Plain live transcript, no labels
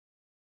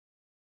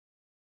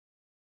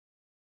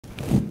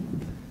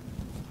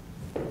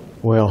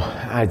Well,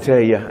 I tell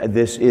you,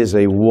 this is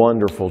a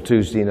wonderful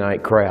Tuesday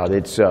night crowd.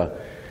 It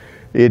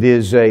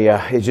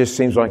just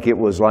seems like it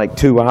was like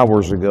 2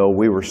 hours ago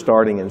we were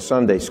starting in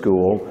Sunday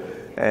school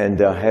and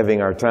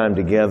having our time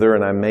together,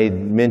 and I made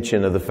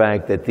mention of the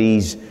fact that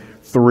these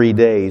 3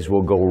 days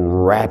will go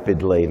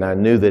rapidly, and I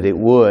knew that it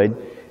would,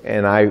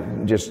 and I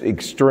just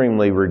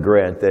extremely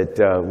regret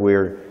that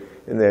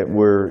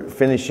we're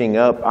finishing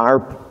up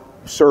our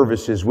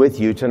services with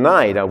you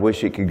tonight. I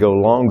wish it could go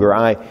longer.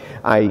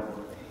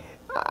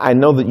 I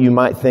know that you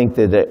might think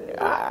that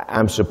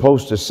I'm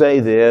supposed to say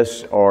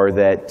this, or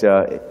that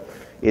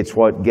it's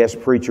what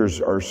guest preachers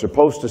are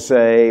supposed to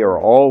say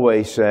or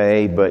always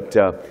say, but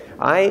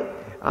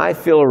I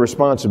feel a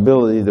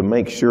responsibility to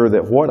make sure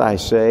that what I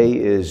say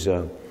is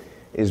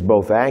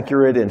both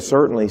accurate and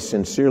certainly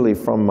sincerely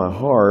from my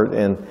heart.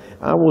 And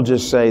I will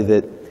just say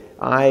that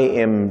I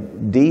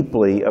am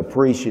deeply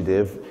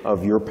appreciative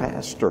of your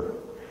pastor.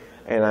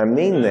 And I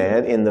mean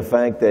that in the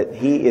fact that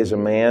he is a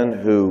man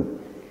who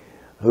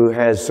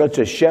has such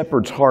a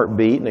shepherd's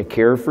heartbeat and a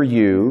care for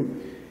you.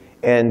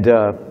 And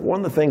one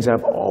of the things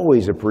I've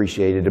always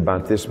appreciated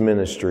about this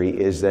ministry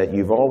is that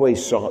you've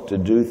always sought to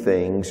do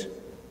things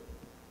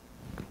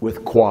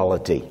with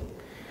quality.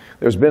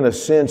 There's been a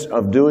sense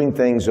of doing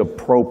things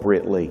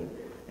appropriately,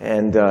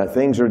 and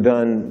things are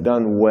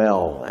done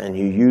well, and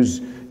you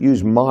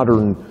use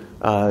modern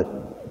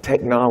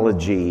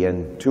technology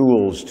and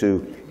tools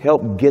to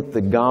help get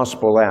the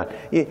gospel out.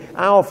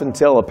 I often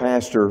tell a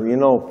pastor, you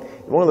know,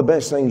 one of the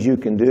best things you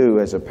can do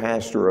as a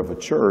pastor of a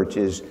church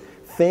is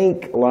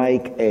think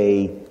like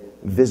a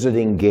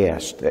visiting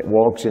guest that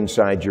walks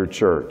inside your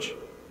church.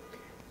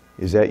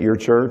 Is that your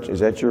church? Is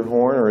that your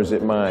horn, or is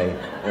it mine?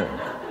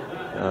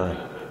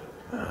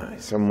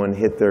 Someone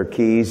hit their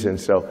keys, and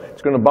so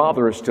it's going to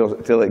bother us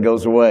till it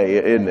goes away,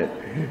 isn't it?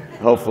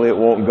 Hopefully it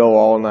won't go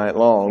all night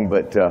long,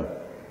 but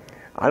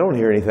I don't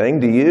hear anything.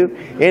 Do you?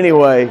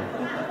 Anyway,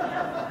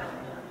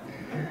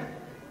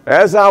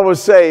 as I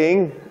was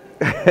saying,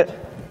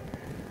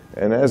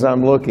 and as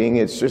I'm looking,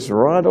 it's just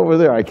right over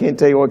there. I can't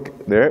tell you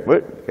what, there,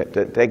 but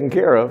taken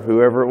care of,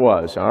 whoever it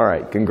was. All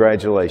right,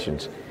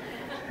 congratulations.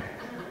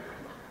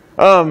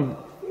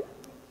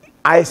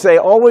 I say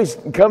always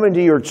come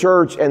into your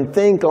church and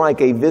think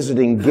like a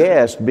visiting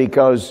guest,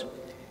 because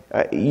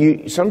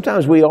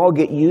sometimes we all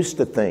get used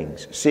to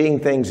things, seeing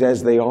things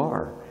as they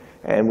are.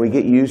 And we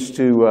get used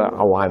to,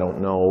 I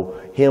don't know,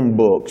 hymn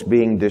books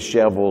being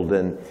disheveled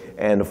and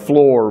the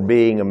floor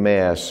being a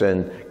mess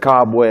and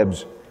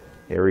cobwebs,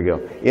 here we go,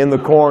 in the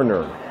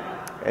corner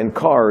and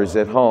cars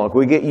that honk.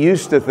 We get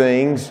used to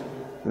things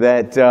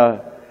that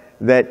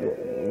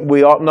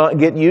we ought not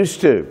get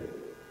used to.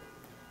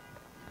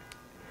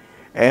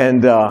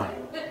 And the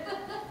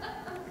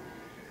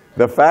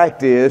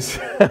fact is,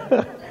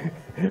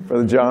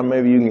 Brother John,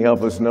 maybe you can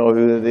help us know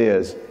who it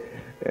is.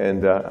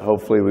 And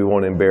hopefully we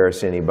won't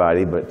embarrass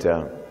anybody, but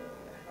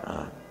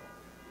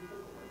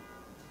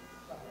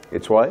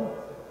it's what?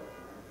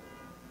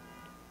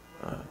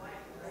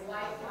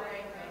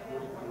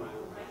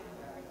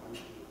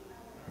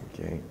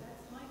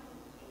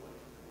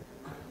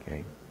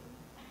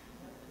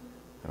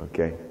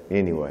 Okay.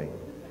 Anyway.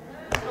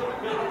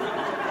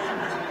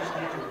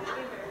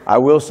 I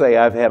will say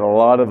I've had a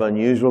lot of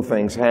unusual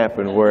things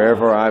happen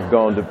wherever I've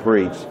gone to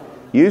preach.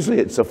 Usually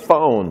it's a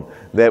phone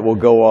that will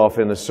go off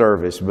in a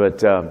service,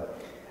 but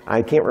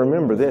I can't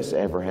remember this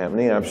ever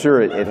happening. I'm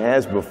sure it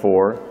has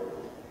before.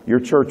 Your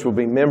church will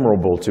be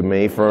memorable to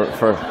me for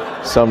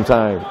some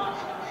time.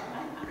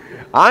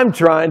 I'm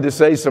trying to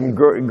say some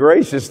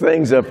gracious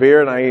things up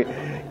here, and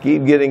I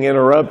keep getting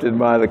interrupted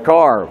by the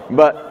car.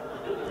 But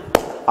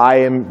I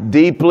am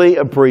deeply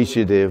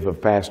appreciative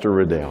of Pastor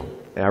Riddell.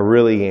 I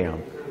really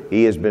am.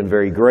 He has been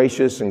very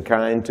gracious and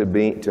kind to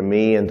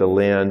me and to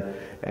Lynn,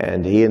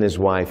 and he and his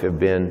wife have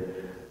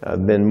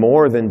been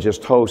more than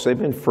just hosts. They've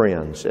been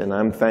friends, and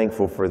I'm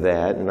thankful for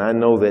that. And I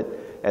know that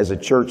as a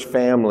church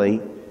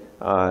family,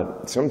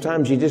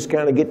 sometimes you just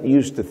kind of get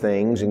used to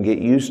things and get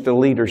used to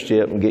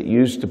leadership and get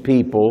used to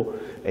people,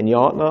 and you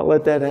ought not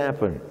let that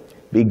happen.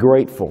 Be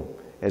grateful.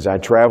 As I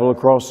travel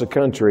across the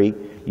country,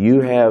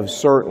 you have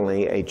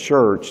certainly a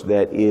church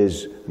that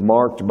is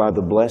marked by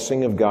the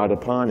blessing of God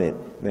upon it,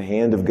 the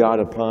hand of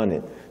God upon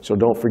it. So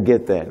don't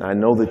forget that. I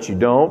know that you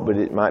don't, but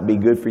it might be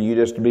good for you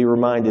just to be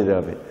reminded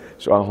of it.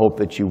 So I hope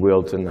that you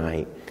will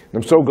tonight.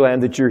 I'm so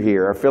glad that you're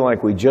here. I feel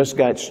like we just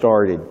got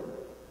started.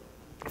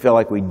 I feel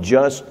like we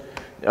just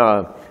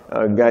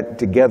got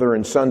together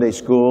in Sunday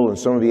school, and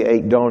some of you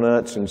ate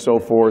donuts and so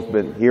forth,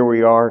 but here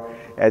we are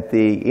at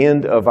the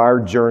end of our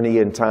journey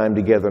and time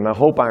together. And I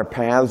hope our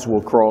paths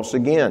will cross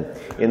again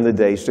in the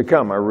days to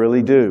come. I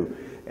really do.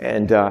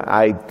 And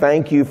I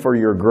thank you for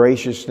your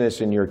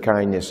graciousness and your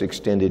kindness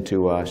extended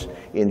to us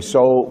in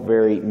so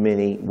very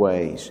many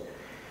ways.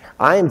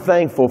 I am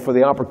thankful for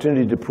the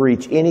opportunity to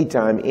preach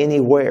anytime,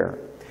 anywhere.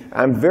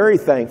 I'm very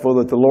thankful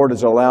that the Lord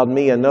has allowed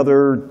me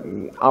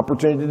another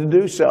opportunity to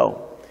do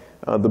so.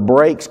 The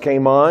brakes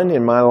came on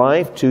in my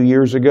life 2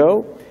 years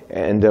ago,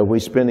 And we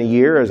spent a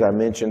year, as I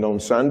mentioned on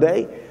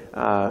Sunday,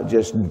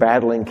 just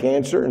battling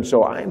cancer. And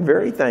so I am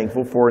very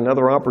thankful for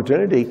another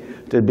opportunity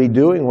to be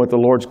doing what the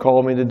Lord's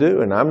called me to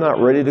do. And I'm not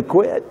ready to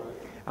quit.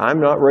 I'm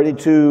not ready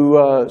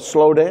to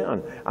slow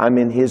down. I'm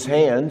in His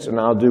hands, and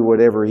I'll do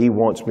whatever He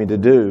wants me to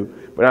do.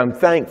 But I'm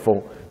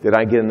thankful that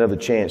I get another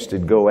chance to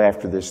go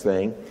after this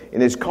thing.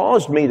 And it's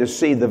caused me to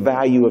see the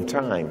value of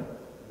time.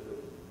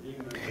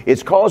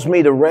 It's caused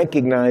me to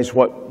recognize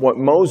what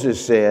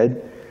Moses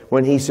said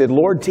when he said,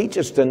 Lord, teach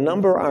us to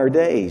number our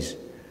days,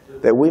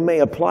 that we may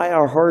apply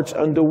our hearts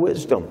unto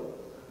wisdom.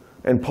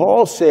 And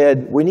Paul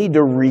said we need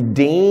to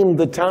redeem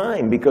the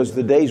time because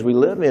the days we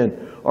live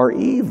in are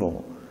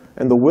evil.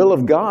 And the will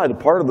of God,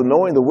 part of the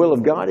knowing the will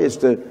of God is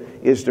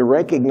to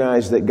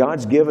recognize that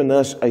God's given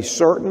us a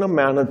certain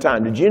amount of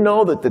time. Did you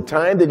know that the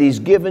time that He's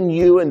given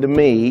you and to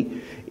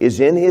me is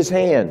in His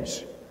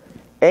hands?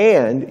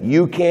 And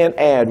you can't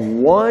add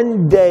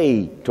one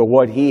day to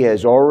what He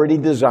has already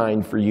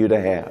designed for you to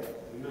have.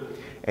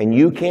 And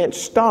you can't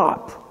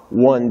stop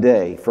one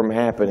day from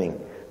happening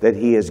that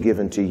He has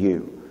given to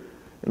you.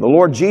 And the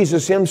Lord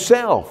Jesus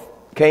Himself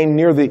came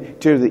to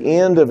the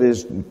end of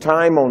His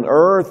time on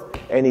earth,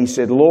 and He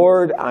said,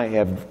 Lord, I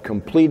have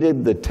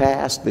completed the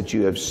task that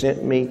you have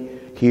sent me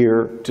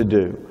here to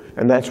do.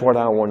 And that's what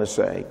I want to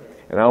say.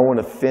 And I want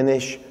to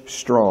finish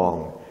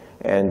strong.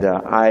 And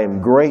I am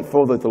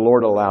grateful that the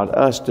Lord allowed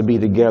us to be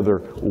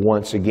together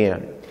once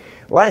again.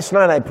 Last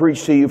night I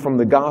preached to you from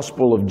the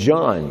Gospel of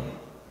John.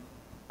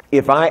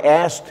 If I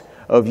asked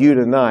of you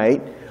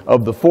tonight,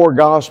 of the four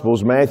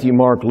Gospels, Matthew,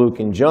 Mark, Luke,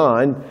 and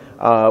John,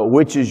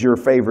 which is your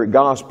favorite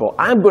Gospel,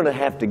 I'm going to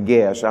have to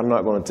guess. I'm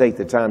not going to take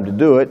the time to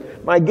do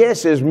it. My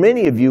guess is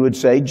many of you would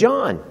say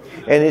John.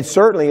 And it's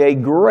certainly a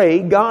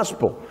great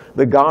Gospel.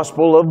 The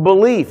Gospel of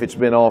belief, it's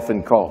been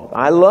often called.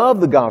 I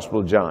love the Gospel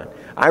of John.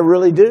 I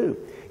really do.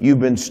 You've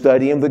been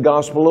studying the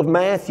Gospel of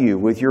Matthew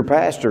with your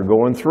pastor,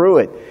 going through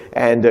it,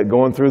 and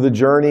going through the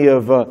journey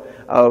of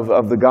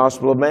the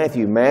Gospel of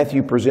Matthew.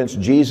 Matthew presents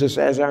Jesus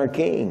as our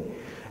King.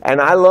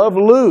 And I love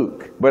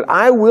Luke, but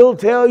I will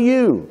tell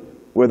you,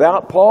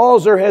 without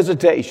pause or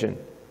hesitation,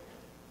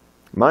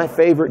 my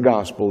favorite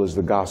Gospel is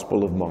the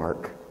Gospel of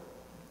Mark.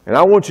 And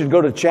I want you to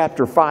go to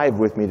chapter 5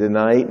 with me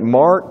tonight.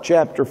 Mark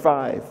chapter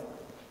 5.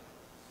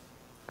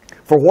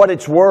 For what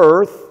it's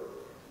worth,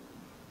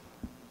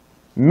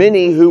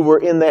 many who were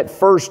in that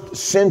first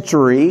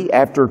century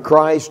after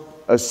Christ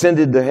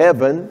ascended to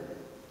heaven,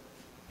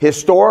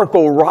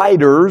 historical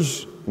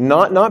writers,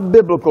 not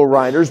biblical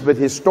writers, but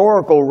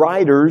historical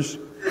writers,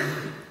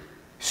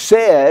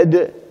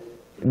 said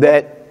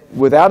that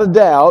without a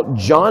doubt,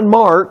 John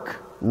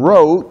Mark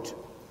wrote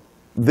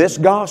this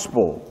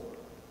gospel,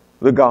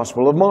 the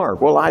Gospel of Mark.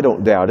 Well, I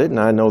don't doubt it, and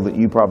I know that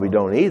you probably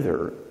don't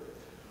either.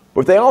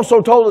 But they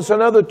also told us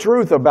another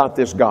truth about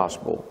this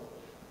gospel.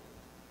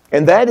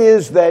 And that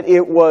is that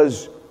it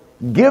was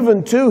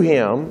given to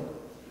him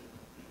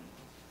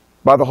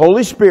by the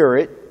Holy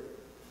Spirit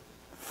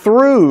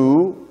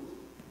through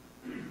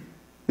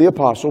the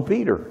Apostle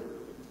Peter.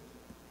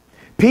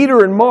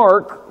 Peter and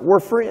Mark were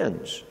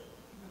friends.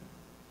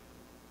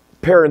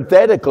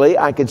 Parenthetically,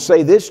 I could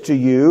say this to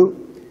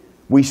you.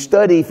 We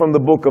study from the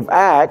book of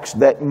Acts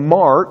that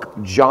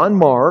Mark, John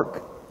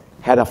Mark,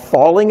 had a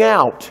falling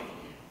out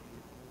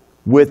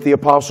with the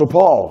Apostle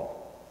Paul.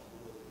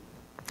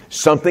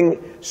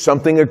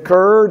 Something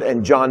occurred,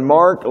 and John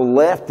Mark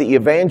left the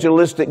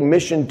evangelistic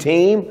mission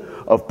team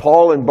of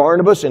Paul and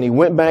Barnabas, and he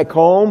went back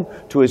home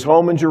to his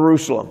home in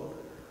Jerusalem.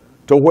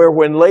 To where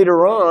when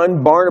later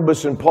on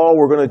Barnabas and Paul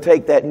were going to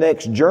take that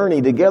next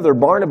journey together,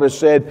 Barnabas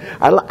said,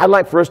 I'd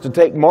like for us to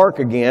take Mark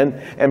again.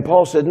 And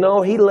Paul said,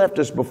 no, he left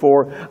us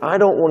before. I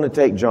don't want to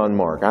take John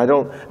Mark.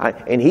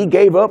 And he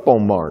gave up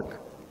on Mark.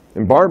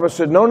 And Barnabas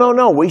said,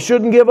 no, we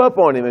shouldn't give up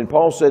on him. And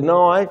Paul said,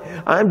 no,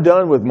 I'm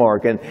done with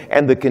Mark.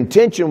 And the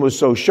contention was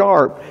so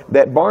sharp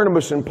that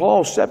Barnabas and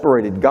Paul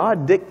separated.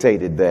 God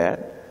dictated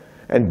that.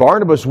 And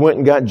Barnabas went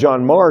and got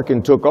John Mark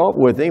and took off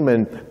with him.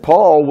 And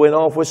Paul went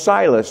off with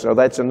Silas. So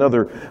that's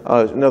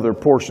another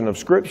portion of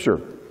Scripture.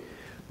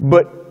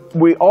 But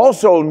we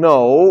also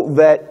know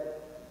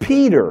that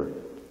Peter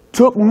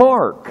took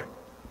Mark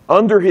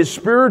under his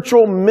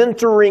spiritual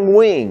mentoring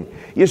wing.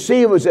 You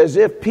see, it was as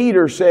if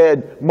Peter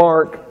said,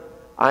 Mark,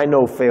 I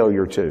know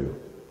failure too.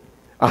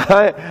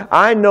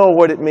 I know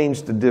what it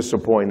means to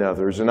disappoint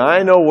others, and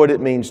I know what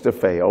it means to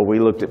fail. We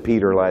looked at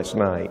Peter last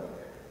night.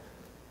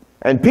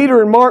 And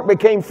Peter and Mark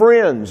became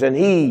friends, and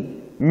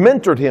he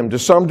mentored him to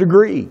some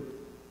degree.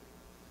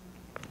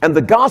 And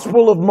the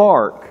Gospel of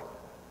Mark,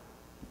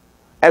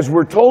 as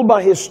we're told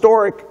by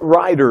historic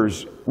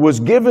writers,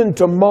 was given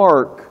to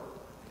Mark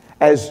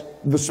as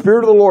the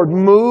Spirit of the Lord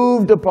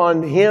moved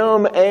upon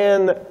him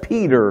and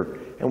Peter,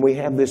 and we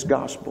have this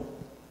Gospel.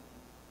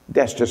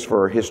 That's just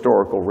for a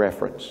historical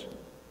reference.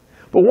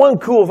 But one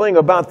cool thing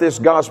about this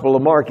Gospel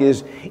of Mark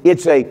is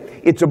it's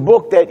a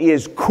book that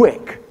is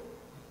quick.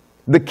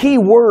 The key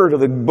word of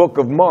the book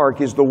of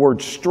Mark is the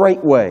word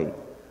straightway,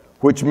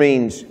 which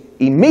means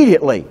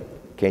immediately.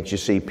 Can't you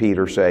see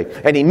Peter say,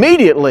 and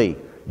immediately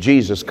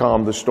Jesus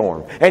calmed the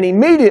storm. And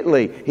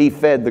immediately He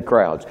fed the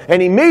crowds.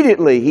 And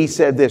immediately He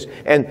said this.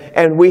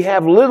 And we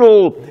have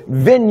little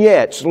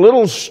vignettes,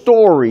 little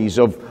stories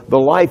of the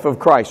life of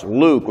Christ.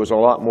 Luke was a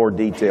lot more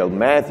detailed.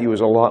 Matthew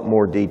was a lot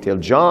more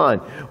detailed.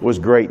 John was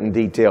great in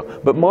detail.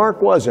 But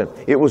Mark wasn't.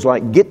 It was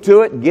like, get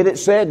to it, get it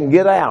said, and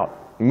get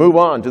out. Move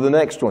on to the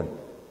next one.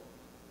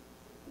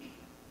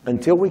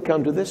 Until we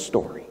come to this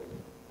story.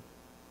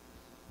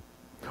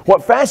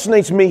 What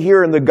fascinates me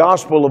here in the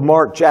Gospel of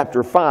Mark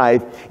chapter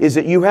 5 is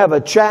that you have a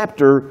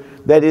chapter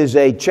that is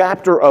a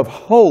chapter of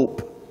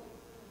hope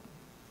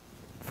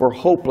for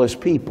hopeless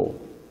people.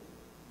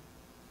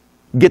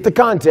 Get the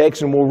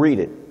context and we'll read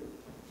it.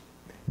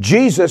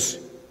 Jesus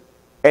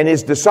and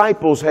His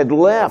disciples had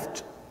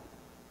left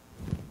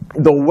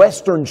the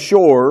western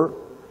shore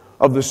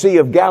of the Sea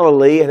of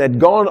Galilee and had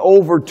gone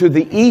over to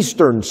the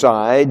eastern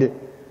side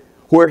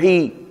where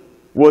He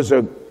was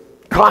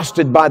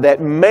accosted by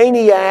that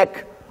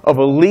maniac of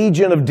a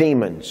legion of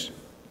demons.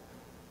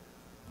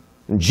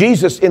 And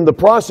Jesus, in the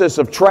process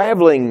of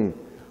traveling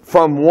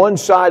from one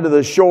side of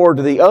the shore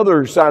to the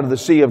other side of the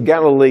Sea of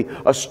Galilee,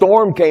 a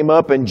storm came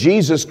up and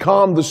Jesus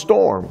calmed the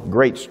storm.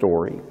 Great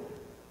story.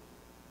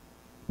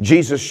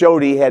 Jesus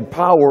showed He had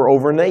power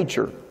over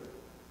nature.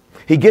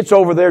 He gets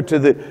over there to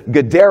the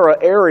Gadara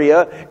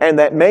area and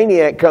that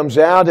maniac comes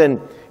out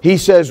and he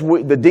says,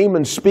 the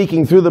demon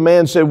speaking through the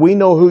man said, "We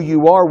know who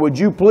you are. Would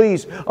you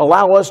please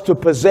allow us to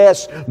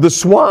possess the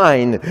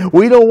swine?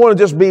 We don't want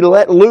to just be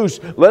let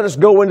loose. Let us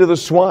go into the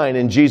swine."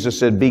 And Jesus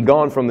said, "Be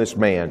gone from this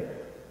man."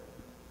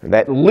 And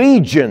that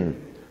legion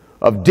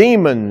of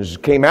demons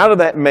came out of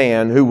that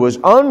man who was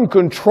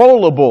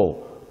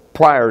uncontrollable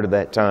prior to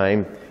that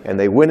time. And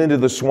they went into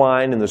the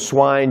swine and the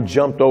swine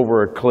jumped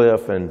over a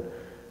cliff and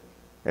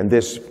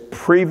this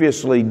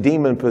previously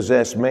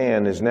demon-possessed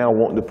man is now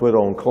wanting to put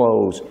on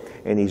clothes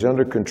and he's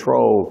under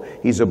control.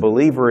 He's a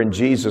believer in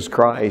Jesus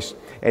Christ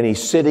and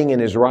he's sitting in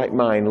his right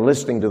mind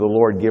listening to the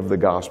Lord give the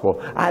gospel.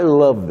 I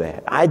love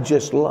that. I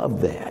just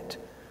love that.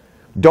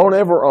 Don't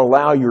ever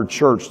allow your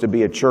church to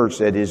be a church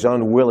that is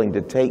unwilling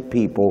to take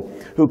people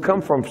who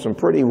come from some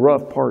pretty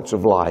rough parts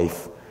of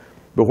life.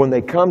 But when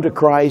they come to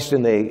Christ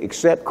and they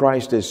accept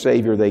Christ as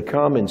Savior, they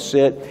come and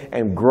sit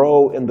and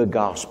grow in the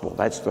gospel.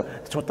 That's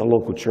what the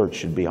local church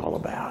should be all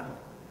about.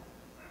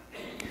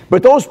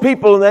 But those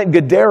people in that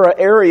Gadara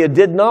area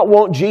did not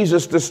want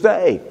Jesus to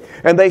stay.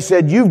 And they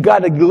said, "You've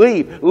got to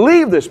leave.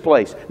 Leave this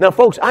place." Now,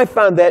 folks, I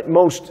find that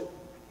most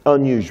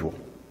unusual.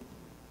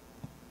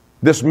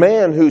 This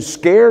man who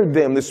scared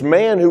them, this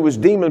man who was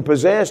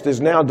demon-possessed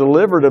is now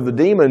delivered of the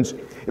demons.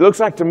 It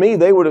looks like to me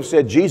they would have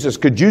said, "Jesus,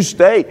 could you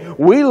stay?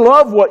 We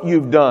love what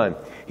you've done."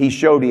 He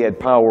showed He had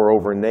power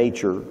over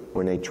nature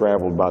when they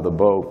traveled by the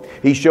boat.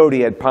 He showed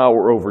He had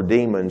power over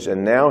demons.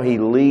 And now He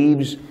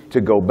leaves to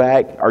go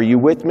back. Are you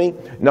with me?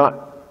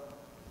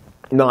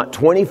 Not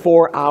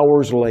 24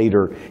 hours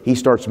later, He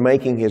starts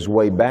making His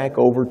way back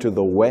over to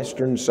the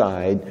western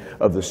side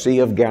of the Sea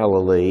of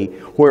Galilee,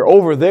 where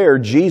over there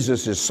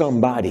Jesus is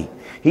somebody.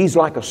 He's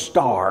like a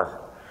star.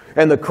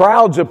 And the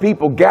crowds of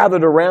people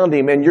gathered around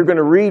Him, and you're going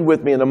to read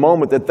with me in a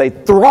moment that they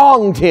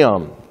thronged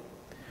Him.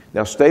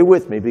 Now stay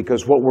with me,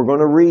 because what we're going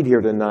to read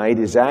here tonight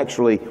is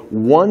actually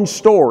one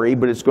story,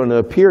 but it's going to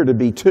appear to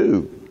be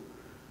two.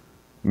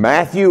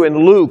 Matthew and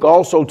Luke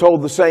also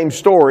told the same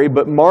story,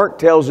 but Mark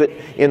tells it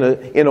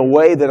in a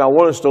way that I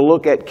want us to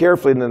look at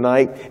carefully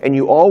tonight. And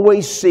you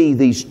always see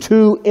these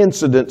two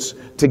incidents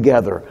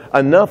together.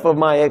 Enough of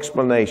my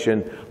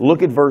explanation.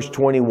 Look at verse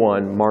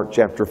 21, Mark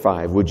chapter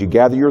 5. Would you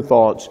gather your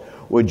thoughts?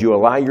 Would you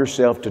allow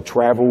yourself to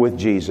travel with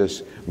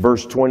Jesus?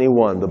 Verse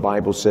 21, the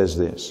Bible says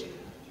this.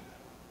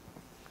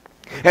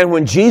 "And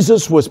when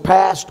Jesus was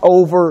passed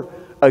over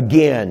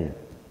again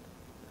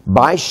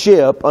by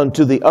ship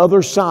unto the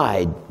other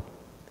side,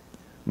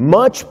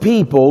 much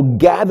people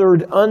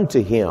gathered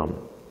unto Him,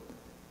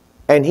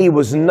 and He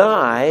was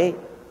nigh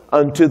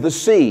unto the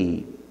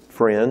sea."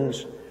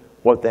 Friends,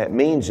 what that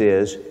means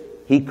is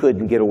He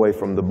couldn't get away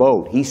from the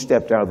boat. He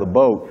stepped out of the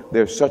boat.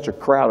 There's such a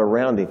crowd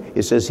around Him.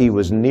 It says He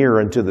was near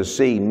unto the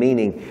sea,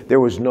 meaning there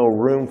was no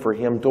room for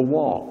Him to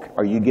walk.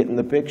 Are you getting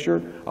the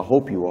picture? I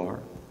hope you are.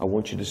 I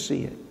want you to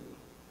see it.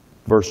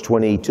 Verse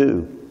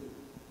 22,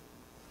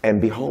 "And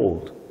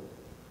behold,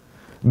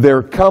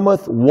 there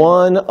cometh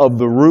one of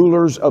the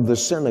rulers of the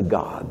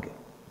synagogue,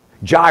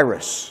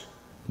 Jairus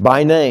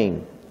by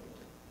name.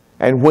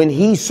 And when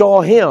he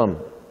saw Him,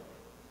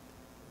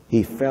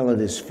 he fell at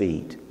His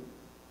feet."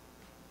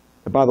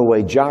 And by the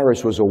way,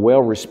 Jairus was a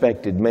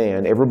well-respected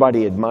man.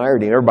 Everybody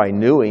admired him. Everybody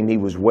knew him. He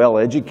was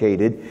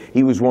well-educated.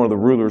 He was one of the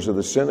rulers of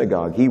the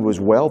synagogue. He was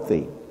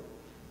wealthy.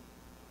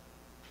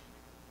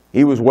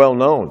 He was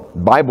well-known.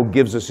 The Bible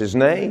gives us his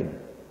name.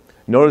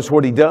 Notice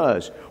what he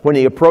does. When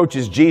he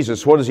approaches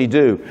Jesus, what does he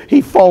do?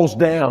 He falls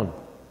down.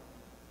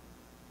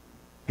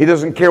 He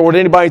doesn't care what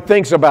anybody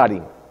thinks about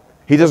him.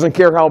 He doesn't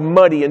care how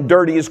muddy and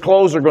dirty his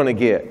clothes are going to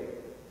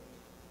get.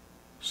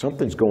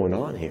 Something's going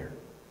on here.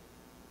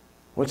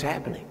 What's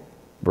happening?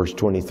 Verse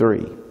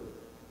 23.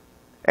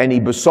 "And he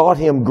besought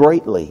Him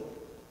greatly,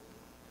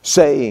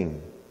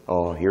 saying,"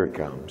 oh, here it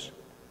comes,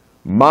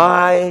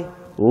 My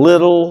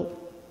little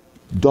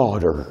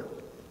daughter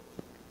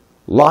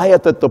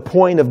lieth at the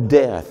point of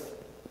death.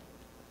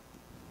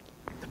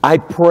 I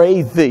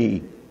pray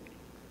thee,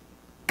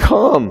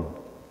 come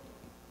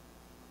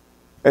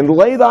and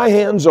lay thy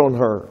hands on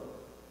her,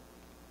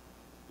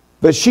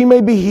 that she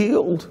may be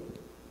healed,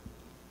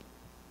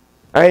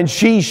 and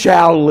she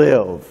shall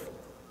live.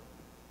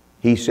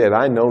 He said,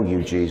 I know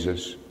you,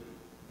 Jesus.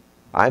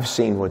 I've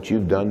seen what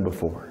you've done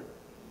before.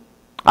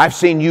 I've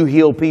seen you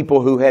heal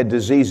people who had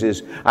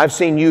diseases. I've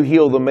seen you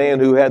heal the man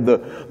who had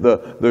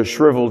the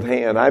shriveled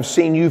hand. I've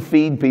seen you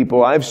feed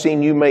people. I've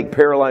seen you make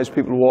paralyzed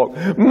people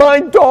walk. My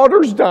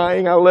daughter's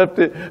dying. I left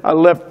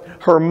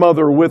her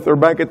mother with her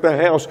back at the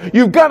house.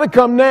 You've got to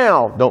come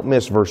now. Don't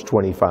miss verse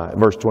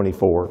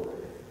 24.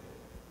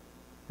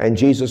 And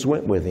Jesus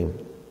went with him.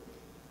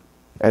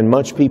 And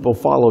much people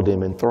followed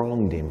him and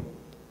thronged him.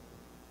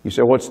 You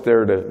say, what's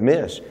there to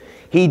miss?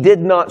 He did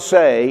not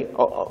say,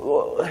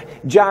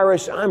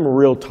 Jairus, I'm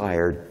real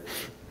tired.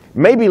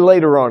 Maybe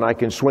later on I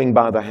can swing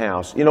by the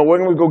house. You know, we're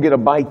going to go get a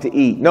bite to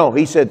eat. No,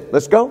 he said,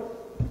 let's go.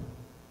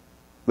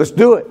 Let's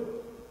do it.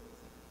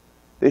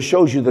 This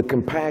shows you the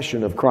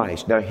compassion of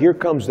Christ. Now here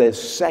comes the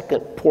second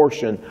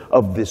portion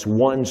of this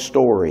one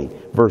story,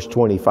 verse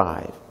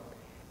 25.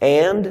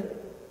 And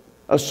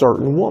a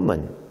certain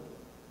woman,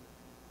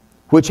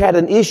 which had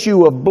an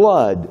issue of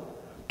blood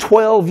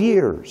 12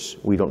 years.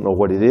 We don't know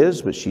what it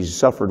is, but she's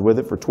suffered with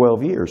it for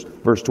 12 years.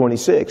 Verse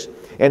 26.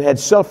 And had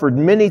suffered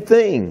many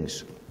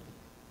things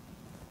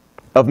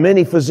of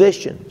many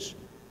physicians,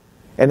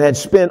 and had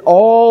spent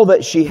all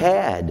that she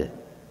had,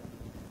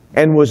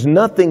 and was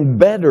nothing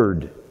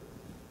bettered,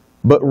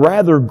 but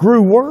rather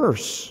grew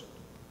worse.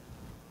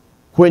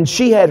 When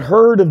she had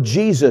heard of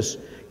Jesus,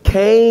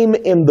 came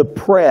in the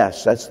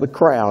press, that's the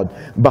crowd,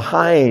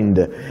 behind,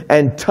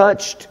 and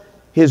touched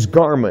his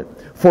garment.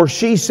 For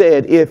she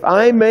said, if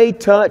I may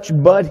touch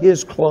but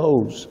his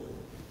clothes,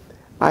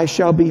 I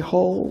shall be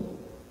whole.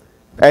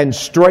 And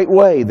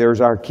straightway, there's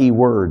our key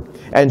word,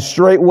 and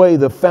straightway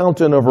the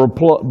fountain of her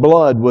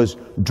blood was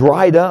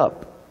dried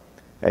up,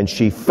 and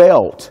she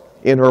felt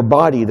in her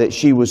body that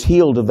she was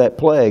healed of that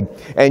plague.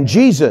 And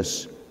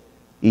Jesus,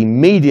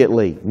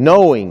 immediately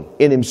knowing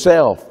in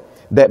himself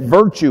that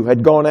virtue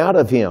had gone out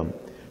of him,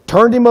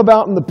 turned him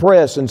about in the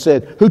press and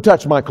said, who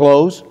touched my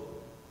clothes?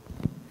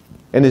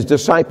 And his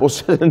disciples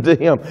said unto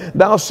him,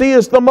 thou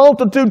seest the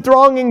multitude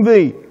thronging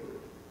thee,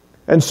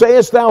 and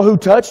sayest thou, who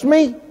touched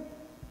me?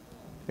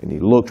 And he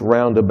looked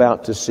round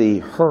about to see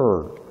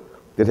her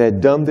that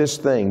had done this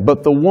thing.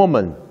 But the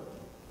woman,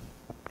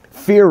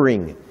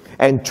 fearing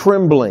and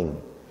trembling,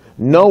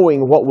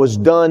 knowing what was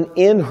done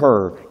in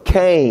her,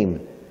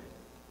 came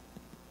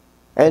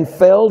and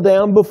fell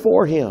down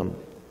before him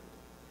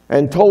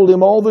and told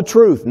him all the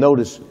truth.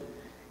 Notice,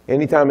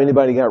 anytime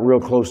anybody got real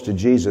close to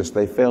Jesus,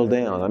 they fell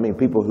down. I mean,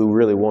 people who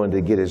really wanted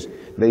to get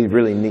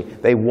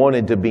they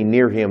wanted to be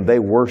near him. They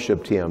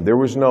worshiped him. There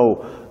was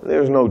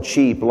no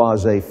cheap,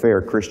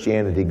 laissez-faire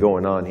Christianity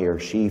going on here.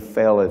 She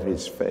fell at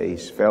his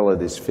face, fell at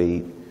his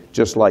feet,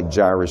 just like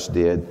Jairus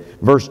did.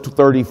 Verse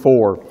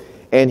 34,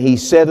 and he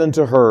said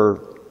unto her,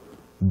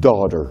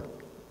 daughter,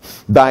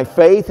 thy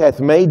faith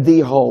hath made thee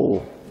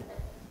whole.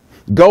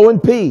 Go in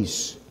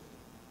peace,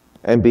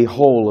 and be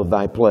whole of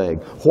thy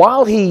plague.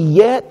 While he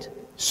yet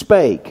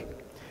spake,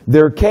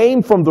 there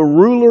came from the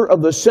ruler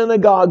of the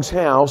synagogue's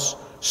house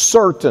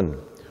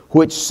certain,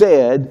 which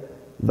said,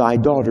 thy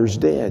daughter's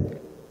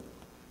dead.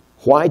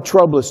 Why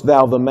troublest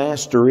thou the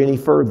master any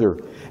further?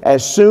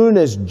 As soon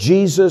as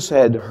Jesus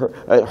had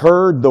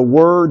heard the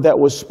word that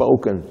was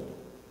spoken,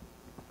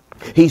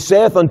 he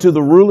saith unto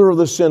the ruler of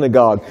the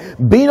synagogue,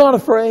 be not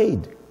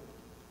afraid,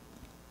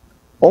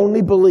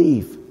 only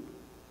believe.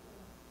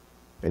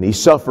 And he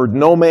suffered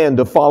no man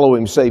to follow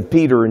him, save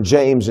Peter and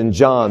James and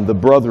John, the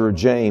brother of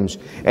James.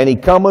 And he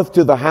cometh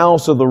to the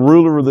house of the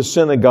ruler of the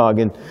synagogue,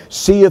 and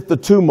seeth the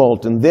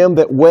tumult, and them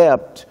that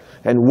wept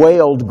and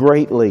wailed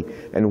greatly.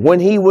 And when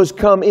he was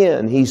come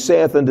in, he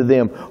saith unto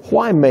them,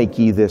 why make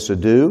ye this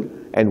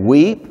ado, and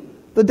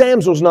weep? The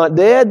damsel's not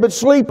dead, but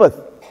sleepeth.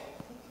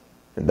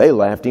 And they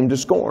laughed him to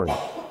scorn.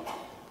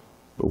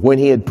 But when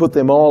he had put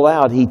them all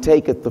out, he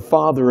taketh the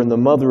father and the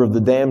mother of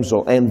the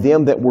damsel, and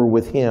them that were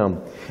with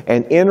him,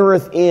 and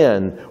entereth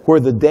in where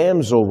the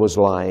damsel was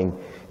lying.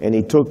 And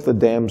he took the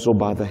damsel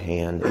by the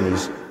hand,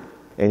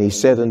 and he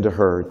said unto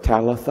her,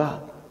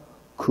 Talitha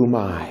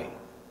cumi,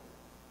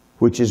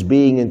 which is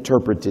being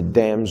interpreted,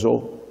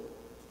 damsel,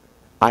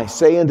 I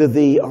say unto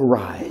thee,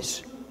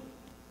 arise.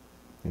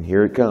 And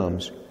here it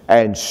comes.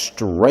 And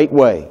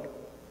straightway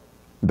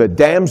the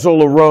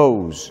damsel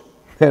arose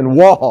and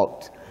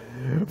walked,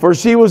 for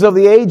she was of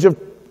the age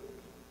of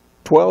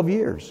 12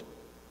 years.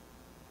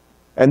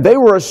 And they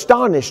were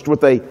astonished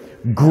with a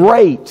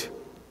great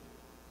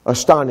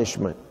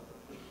astonishment.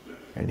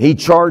 And he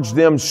charged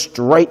them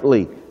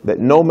straitly that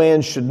no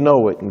man should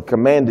know it, and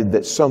commanded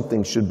that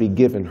something should be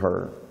given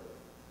her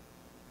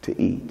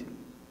to eat.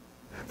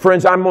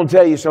 Friends, I'm going to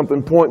tell you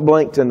something point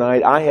blank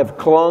tonight. I have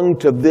clung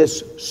to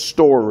this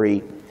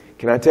story.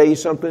 Can I tell you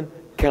something?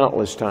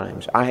 Countless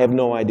times. I have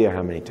no idea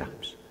how many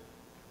times.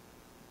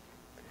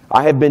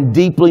 I have been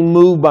deeply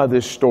moved by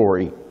this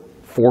story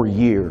for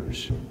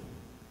years.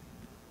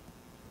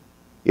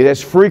 It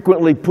has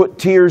frequently put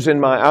tears in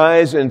my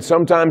eyes, and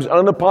sometimes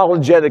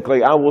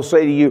unapologetically I will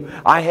say to you,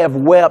 I have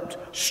wept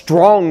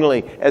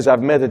strongly as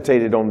I've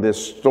meditated on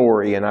this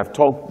story, and I've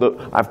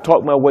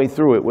talked my way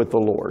through it with the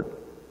Lord.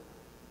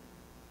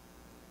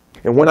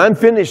 And when I'm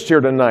finished here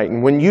tonight,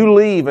 and when you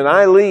leave and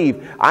I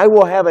leave, I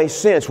will have a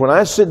sense, when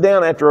I sit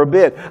down after a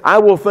bit, I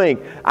will think,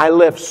 I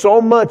left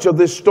so much of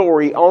this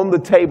story on the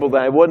table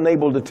that I wasn't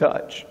able to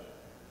touch.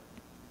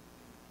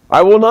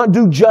 I will not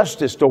do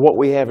justice to what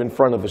we have in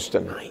front of us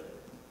tonight.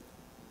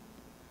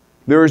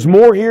 There is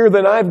more here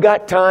than I've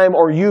got time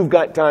or you've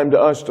got time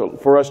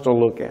for us to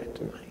look at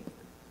tonight.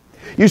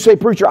 You say,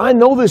 preacher, I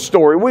know this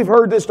story. We've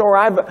heard this story.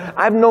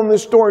 I've known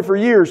this story for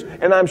years,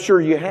 and I'm sure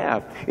you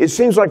have. It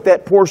seems like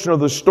that portion of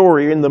the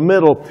story in the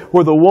middle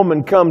where the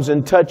woman comes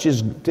and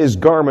touches his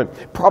garment,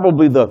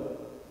 probably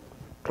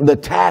the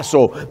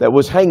tassel that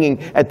was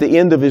hanging at the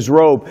end of his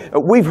robe.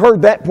 We've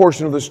heard that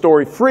portion of the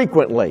story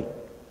frequently.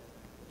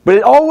 But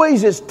it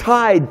always is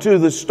tied to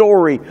the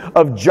story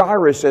of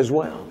Jairus as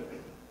well.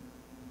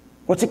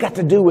 What's it got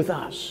to do with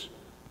us?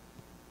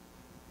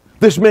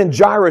 This man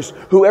Jairus,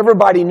 who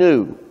everybody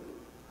knew.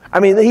 I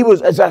mean, he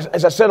was, as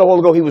I said a while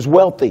ago, he was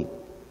wealthy.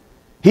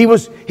 He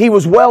was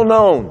well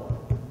known.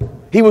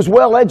 He was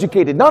well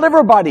educated. Not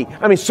everybody,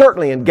 I mean,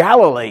 certainly in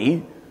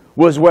Galilee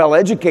was well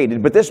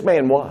educated, but this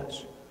man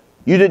was.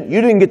 You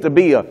didn't get to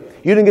be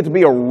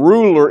a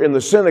ruler in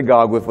the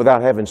synagogue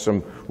without having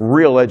some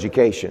real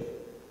education.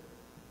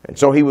 And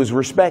so he was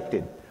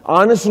respected.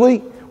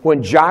 Honestly,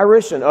 when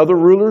Jairus and other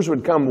rulers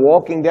would come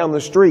walking down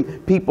the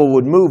street, people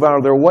would move out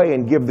of their way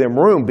and give them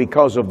room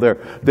because of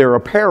their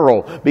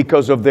apparel,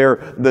 because of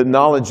the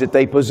knowledge that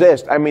they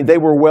possessed. I mean, they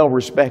were well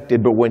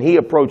respected, but when he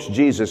approached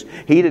Jesus,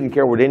 he didn't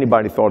care what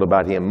anybody thought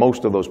about him.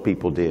 Most of those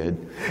people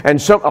did. And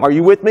are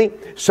you with me?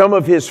 Some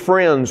of his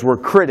friends were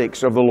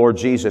critics of the Lord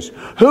Jesus.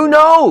 Who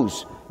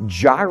knows?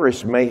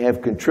 Jairus may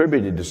have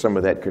contributed to some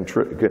of that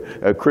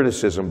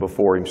criticism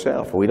before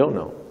himself. We don't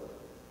know.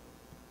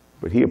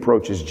 But he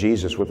approaches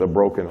Jesus with a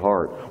broken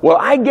heart. Well,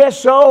 I guess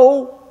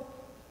so.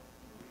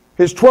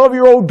 His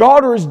 12-year-old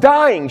daughter is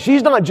dying.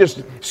 She's not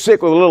just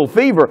sick with a little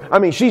fever. I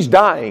mean, she's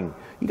dying.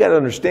 You got to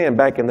understand,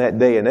 back in that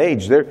day and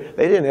age, they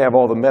didn't have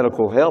all the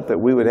medical help that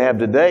we would have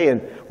today.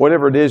 And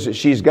whatever it is that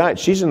she's got,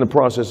 she's in the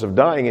process of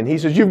dying. And he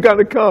says, you've got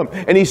to come.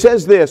 And he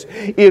says this,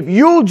 if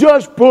you'll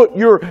just put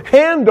your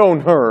hand on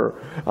her,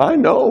 I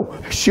know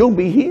she'll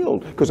be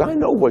healed. Because I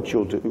know what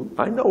you'll do.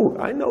 I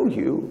know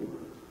you.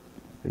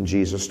 And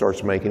Jesus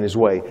starts making his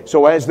way.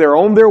 So as they're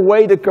on their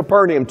way to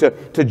Capernaum,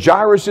 to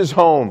Jairus'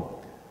 home,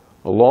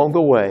 along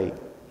the way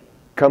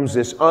comes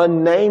this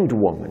unnamed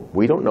woman.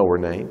 We don't know her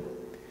name.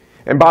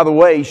 And by the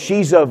way,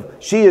 she is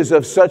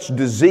of such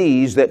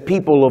disease that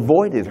people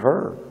avoided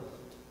her.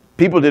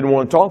 People didn't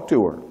want to talk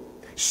to her.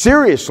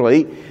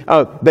 Seriously,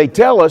 they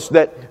tell us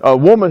that a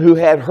woman who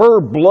had her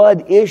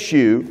blood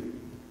issue,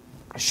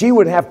 she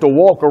would have to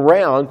walk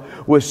around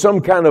with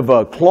some kind of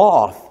a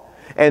cloth.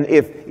 And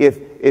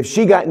if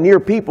she got near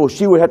people,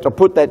 she would have to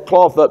put that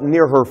cloth up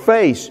near her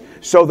face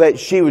so that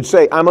she would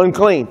say, I'm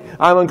unclean,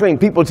 I'm unclean.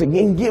 People would say,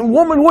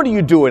 woman, what are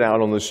you doing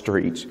out on the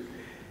streets?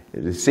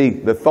 See,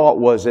 the thought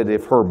was that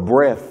if her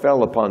breath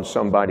fell upon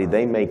somebody,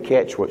 they may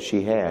catch what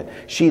she had.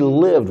 She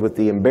lived with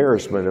the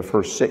embarrassment of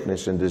her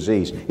sickness and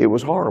disease. It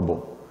was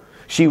horrible.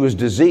 She was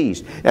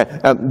diseased.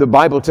 The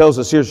Bible tells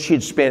us here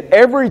she'd spent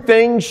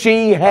everything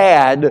she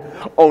had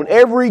on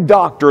every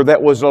doctor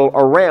that was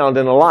around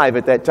and alive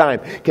at that time.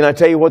 Can I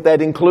tell you what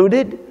that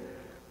included?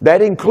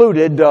 That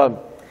included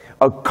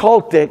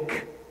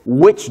occultic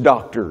witch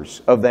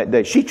doctors of that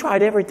day. She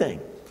tried everything.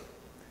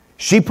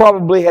 She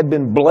probably had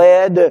been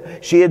bled.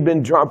 She had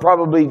been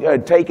probably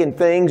taken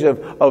things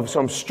of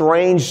some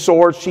strange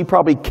sort. She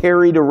probably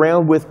carried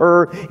around with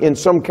her in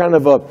some kind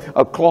of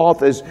a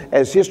cloth,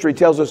 as history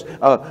tells us,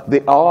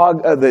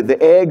 the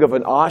egg of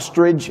an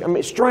ostrich. I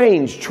mean,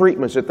 strange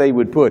treatments that they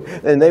would put.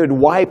 And they would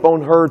wipe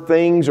on her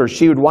things, or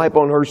she would wipe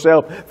on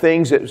herself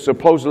things that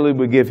supposedly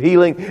would give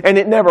healing. And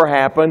it never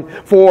happened.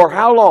 For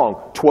how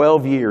long?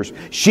 12 years.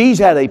 She's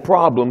had a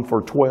problem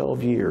for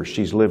 12 years.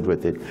 She's lived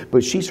with it.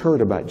 But she's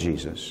heard about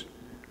Jesus.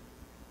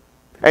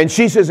 And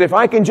she says, if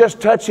I can just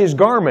touch His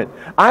garment,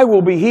 I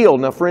will be healed.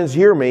 Now, friends,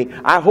 hear me.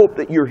 I hope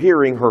that you're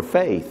hearing her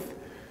faith.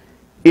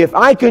 If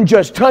I can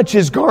just touch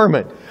His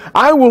garment,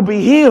 I will be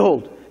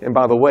healed. And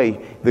by the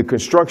way, the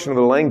construction of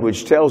the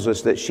language tells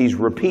us that she's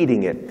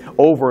repeating it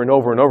over and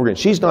over and over again.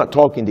 She's not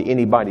talking to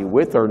anybody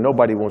with her.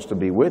 Nobody wants to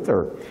be with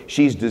her.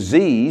 She's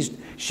diseased.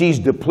 She's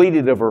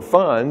depleted of her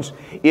funds.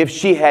 If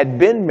she had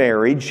been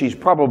married, she's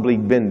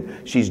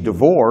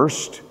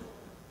divorced.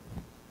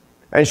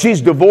 And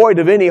she's devoid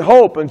of any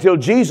hope until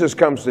Jesus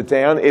comes to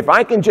town. If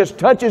I can just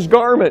touch His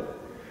garment,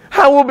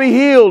 I will be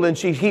healed. And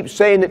she keeps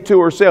saying it to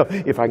herself.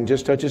 If I can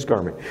just touch His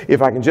garment.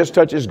 If I can just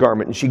touch His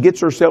garment. And she gets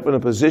herself in a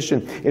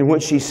position in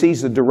which she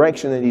sees the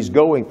direction that He's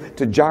going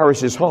to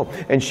Jairus' home.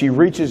 And she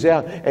reaches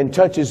out and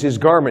touches His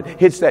garment,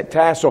 hits that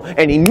tassel,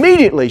 and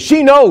immediately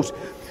she knows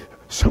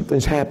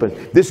Something's happened.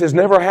 This has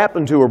never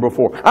happened to her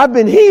before. I've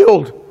been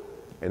healed.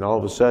 And all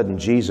of a sudden,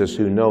 Jesus,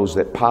 who knows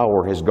that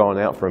power has gone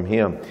out from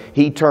him,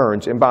 he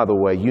turns. And by the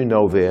way, you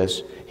know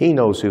this. He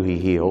knows who he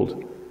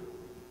healed.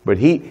 But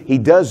he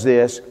does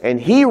this, and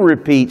he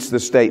repeats the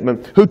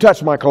statement, who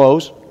touched my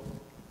clothes?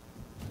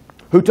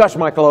 Who touched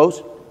my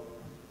clothes?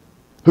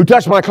 Who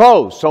touched my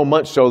clothes? So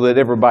much so that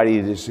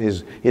everybody, his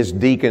disciples,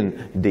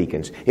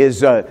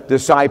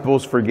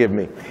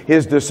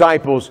 his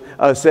disciples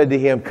said to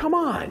him, come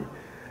on,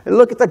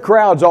 look at the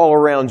crowds all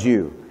around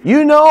you.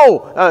 You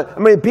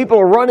know, people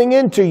are running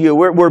into you.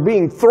 We're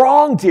being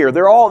thronged here.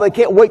 They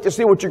can't wait to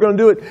see what you're going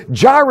to do at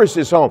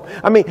Jairus' home.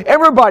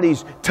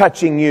 Everybody's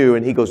touching you.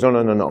 And he goes,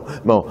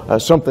 no.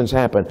 Something's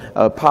happened.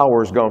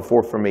 Power's gone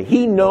forth from me.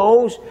 He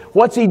knows.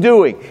 What's he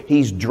doing?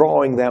 He's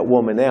drawing that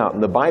woman out.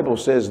 And the Bible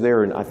says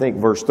there in, I think,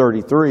 verse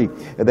 33,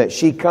 that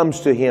she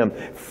comes to him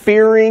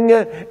fearing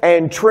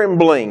and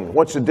trembling.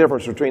 What's the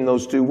difference between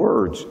those two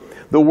words?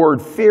 The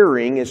word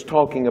fearing is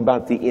talking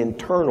about the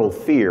internal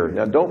fear.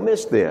 Now, don't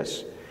miss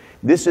this.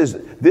 This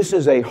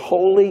is a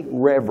holy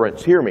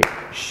reverence. Hear me.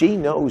 She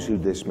knows who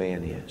this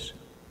man is.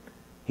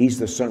 He's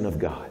the Son of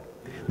God.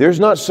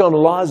 There's not some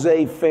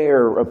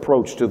laissez-faire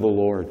approach to the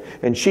Lord.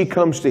 And she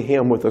comes to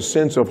him with a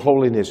sense of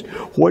holiness.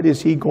 What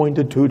is he going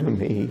to do to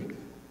me?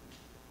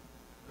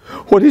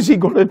 What is he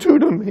going to do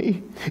to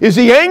me? Is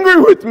he angry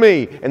with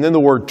me? And then the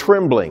word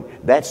trembling.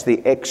 That's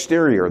the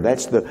exterior.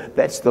 That's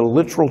the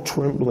literal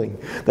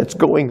trembling that's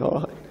going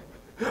on.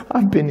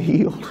 I've been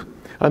healed.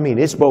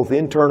 It's both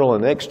internal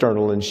and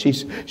external. And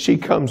she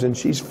comes and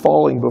she's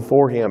falling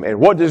before him. And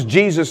what does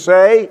Jesus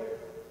say?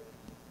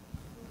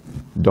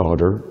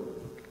 Daughter.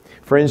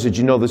 Friends, did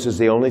you know this is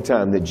the only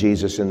time that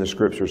Jesus in the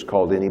Scriptures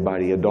called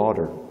anybody a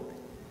daughter?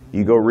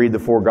 You go read the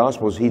 4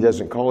 Gospels, he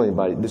doesn't call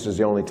anybody. This is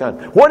the only time.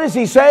 What is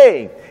he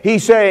saying?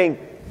 He's saying,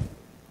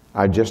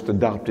 I just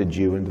adopted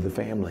you into the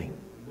family.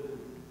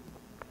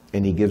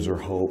 And he gives her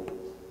hope.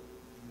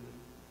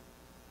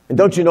 And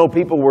don't you know,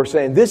 people were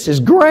saying, this is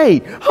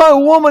great.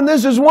 Oh, woman,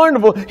 this is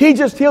wonderful. He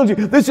just healed you.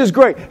 This is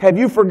great. Have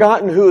you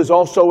forgotten who is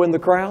also in the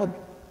crowd?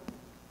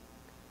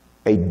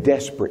 A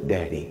desperate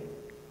daddy.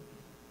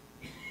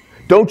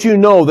 Don't you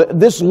know that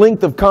this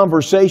length of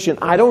conversation,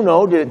 I don't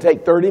know, did it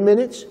take 30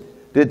 minutes?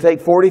 Did it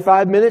take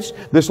 45 minutes?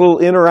 This little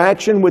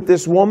interaction with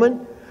this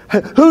woman?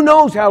 Who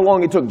knows how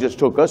long it took? It just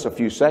took us a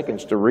few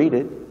seconds to read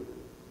it.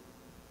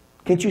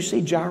 Can't you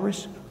see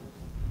Jairus?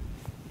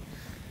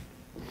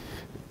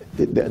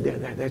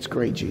 That's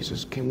great,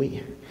 Jesus. Can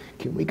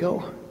we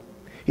go?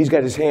 He's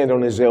got his hand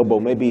on his elbow.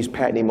 Maybe he's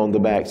patting him on the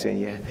back saying,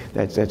 yeah,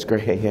 that's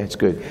great. Hey, yeah, it's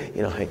good.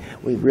 Hey,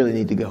 we really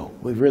need to go.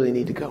 We really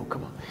need to go.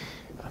 Come on.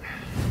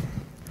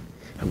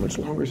 How much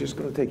longer is this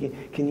going to take you?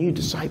 Can you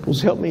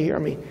disciples help me here?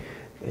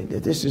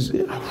 This is...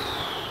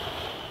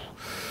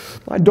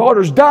 My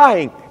daughter's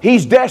dying.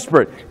 He's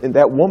desperate. And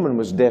that woman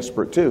was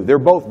desperate too. They're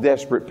both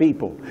desperate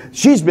people.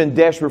 She's been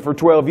desperate for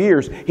 12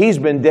 years. He's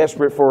been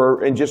desperate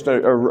for in just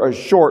a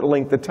short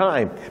length of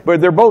time.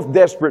 But they're both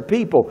desperate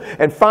people.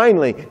 And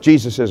finally,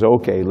 Jesus says,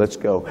 okay, let's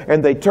go.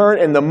 And they turn.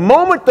 And the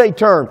moment they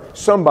turn,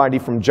 somebody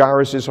from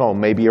Jairus' home,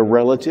 maybe a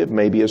relative,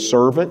 maybe a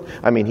servant.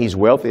 He's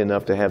wealthy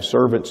enough to have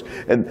servants.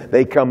 And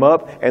they come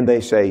up and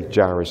they say,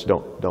 Jairus,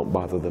 don't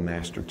bother the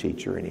master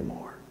teacher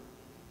anymore.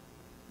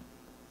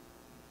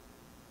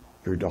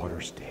 Your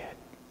daughter's dead.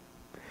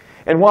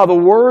 And while the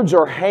words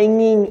are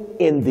hanging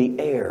in the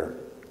air,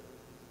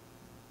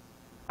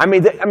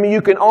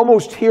 you can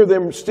almost hear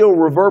them still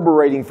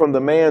reverberating from the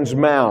man's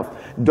mouth.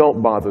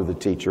 Don't bother the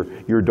teacher.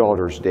 Your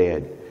daughter's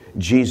dead.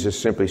 Jesus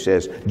simply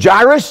says,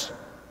 Jairus,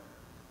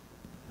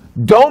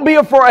 don't be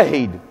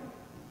afraid.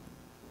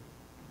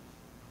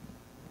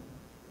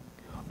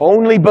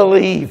 Only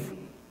believe.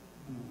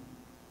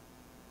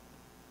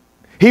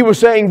 He was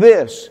saying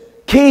this,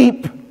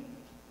 keep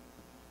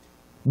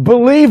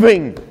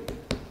believing.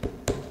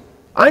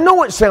 I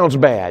know it sounds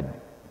bad.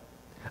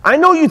 I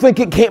know you think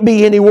it can't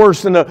be any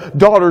worse than a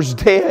daughter's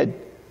dead.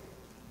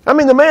 The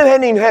man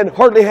hadn't even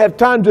hardly had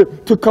time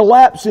to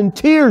collapse in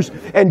tears.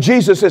 And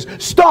Jesus says,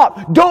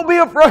 stop, don't be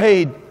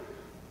afraid.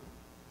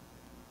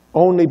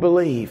 Only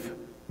believe.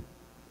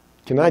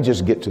 Can I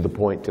just get to the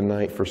point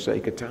tonight for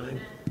sake of time?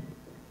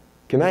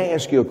 Can I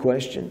ask you a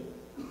question?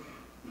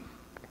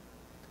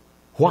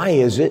 Why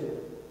is it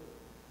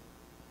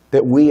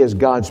that we as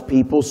God's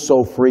people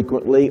so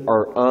frequently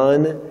are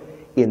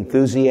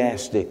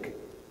unenthusiastic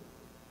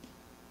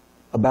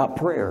about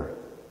prayer?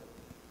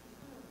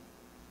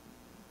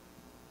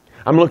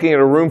 I'm looking at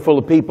a room full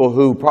of people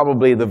who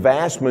probably the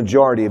vast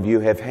majority of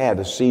you have had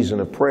a season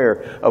of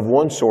prayer of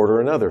one sort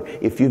or another.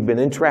 If you've been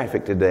in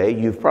traffic today,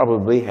 you've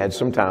probably had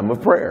some time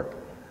of prayer.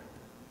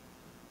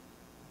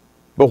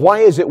 But why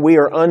is it we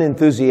are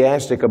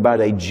unenthusiastic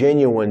about a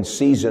genuine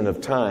season of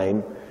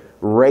time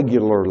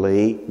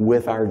regularly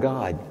with our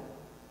God?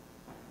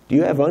 Do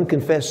you have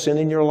unconfessed sin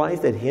in your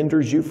life that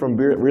hinders you from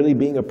really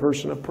being a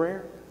person of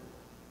prayer?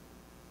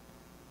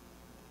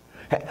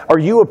 Are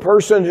you a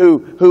person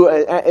who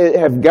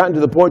have gotten to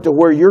the point to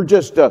where you're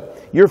just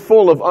you're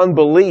full of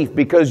unbelief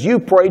because you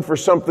prayed for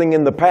something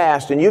in the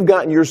past and you've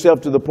gotten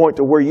yourself to the point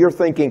to where you're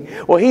thinking,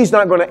 well, He's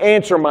not going to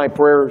answer my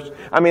prayers.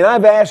 I mean,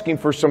 I've asked Him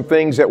for some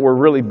things that were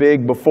really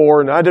big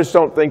before, and I just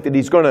don't think that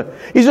He's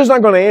just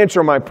not going to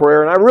answer my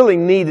prayer. And I really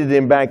needed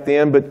Him back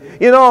then, but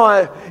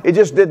it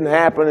just didn't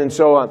happen. And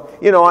so,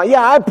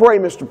 I pray,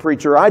 Mr.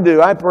 Preacher, I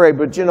do, I pray,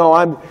 but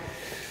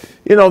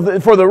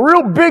for the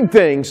real big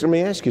things, let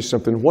me ask you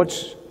something.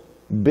 What's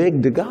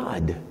big to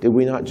God? Did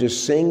we not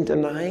just sing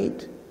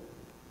tonight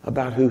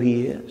about who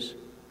He is?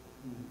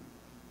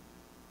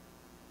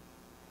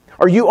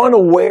 Are you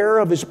unaware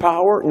of His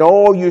power?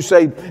 No, you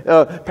say,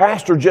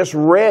 Pastor just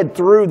read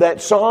through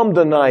that psalm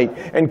tonight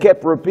and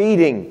kept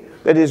repeating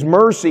that His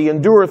mercy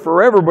endureth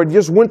forever, but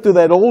just went through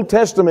that Old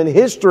Testament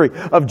history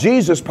of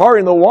Jesus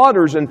parting the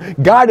waters and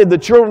guided the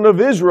children of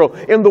Israel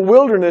in the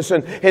wilderness,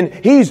 and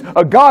He's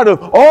a God of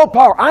all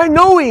power. I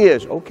know He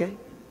is. Okay.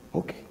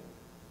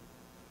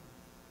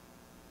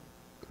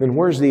 Then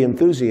where's the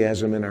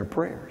enthusiasm in our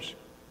prayers?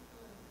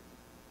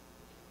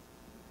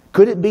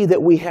 Could it be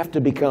that we have to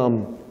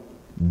become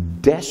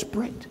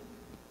desperate,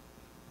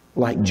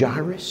 like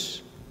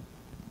Jairus,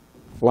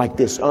 like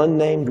this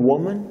unnamed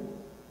woman,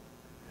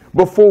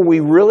 before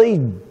we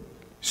really,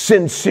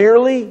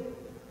 sincerely,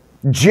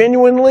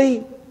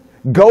 genuinely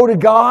go to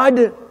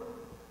God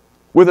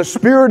with a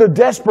spirit of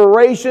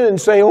desperation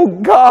and say, oh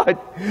God,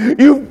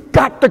 You've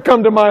got to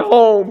come to my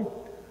home.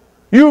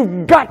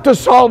 You've got to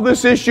solve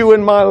this issue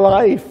in my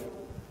life.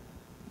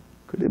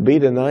 Could it be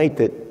tonight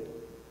that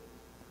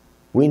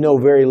we know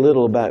very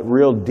little about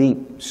real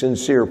deep,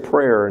 sincere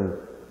prayer and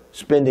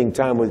spending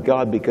time with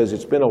God because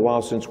it's been a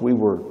while since we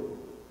were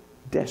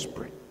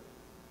desperate?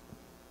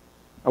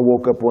 I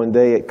woke up one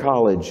day at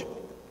college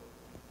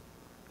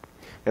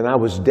and I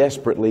was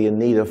desperately in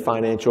need of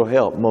financial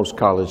help. Most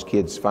college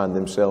kids find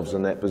themselves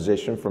in that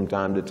position from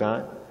time to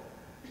time.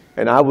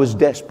 And I was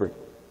desperate.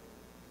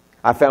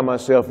 I found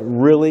myself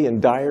really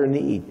in dire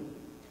need.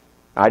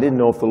 I didn't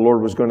know if the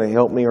Lord was going to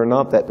help me or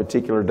not that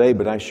particular day,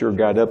 but I sure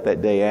got up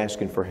that day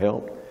asking for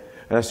help.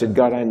 And I said,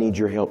 God, I need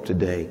Your help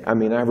today. I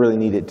mean, I really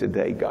need it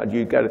today. God,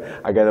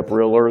 I got up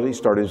real early,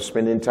 started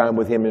spending time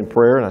with Him in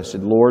prayer, and I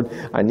said, Lord,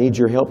 I need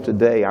Your help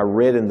today. I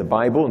read in the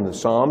Bible, in the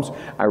Psalms,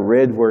 I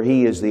read where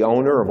He is the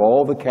owner of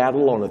all the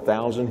cattle on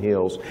 1,000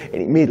 hills.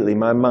 And immediately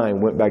my mind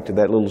went back to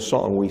that little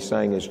song we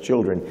sang as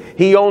children.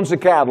 He owns the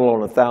cattle on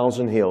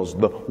 1,000 hills,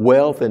 the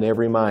wealth in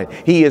every mine.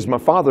 He is my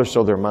Father,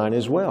 so they're mine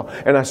as well.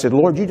 And I said,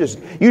 Lord, you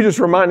just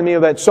reminded me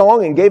of that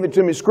song and gave it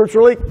to me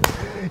scripturally.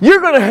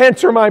 You're going to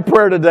answer my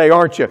prayer today,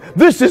 aren't you?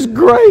 This is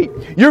great.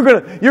 You're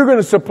going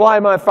to supply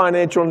my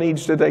financial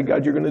needs today.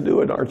 God, you're going to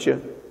do it, aren't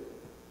you?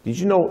 Did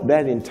you know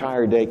that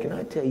entire day, can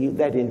I tell you,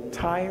 that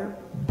entire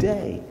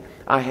day,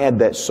 I had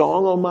that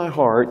song on my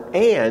heart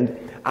and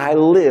I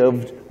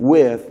lived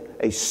with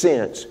a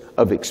sense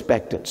of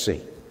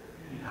expectancy.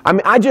 I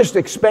mean, I just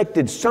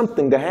expected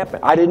something to happen.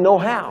 I didn't know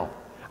how.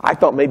 I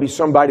thought maybe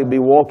somebody would be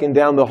walking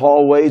down the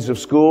hallways of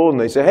school and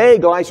they say, hey,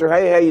 Gleiser,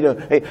 hey, how you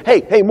doing?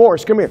 Hey,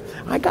 Morris, come here.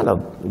 I got a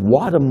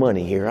wad of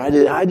money here. I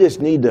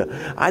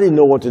didn't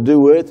know what to do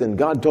with, and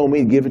God told me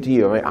to give it to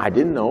you. I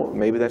didn't know.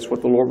 Maybe that's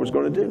what the Lord was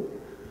going to do.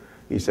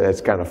 He said,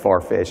 that's kind of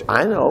far-fetched.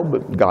 I know,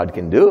 but God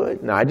can do it.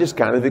 And I just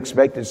kind of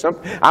expected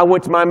something. I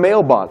went to my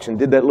mailbox and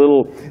did that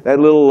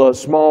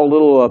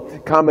small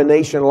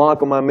combination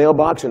lock on my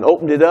mailbox and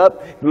opened it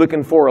up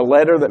looking for a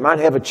letter that might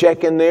have a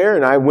check in there.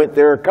 And I went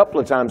there a couple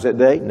of times that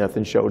day.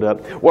 Nothing showed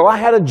up. Well, I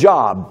had a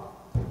job.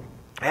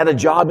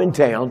 In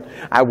town.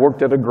 I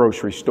worked at a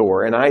grocery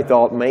store, and I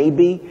thought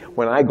maybe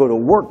when I go to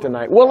work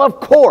tonight, well, of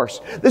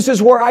course, this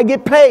is where I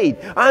get paid.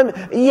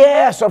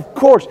 Yes, of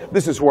course,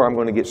 this is where I'm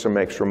going to get some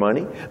extra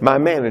money. My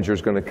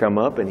manager's going to come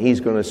up, and he's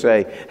going to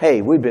say,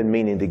 hey, we've been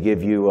meaning to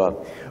give you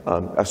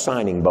a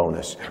signing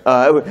bonus.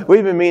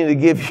 We've been meaning to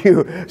give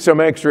you some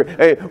extra.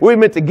 We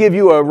meant to give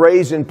you a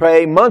raise in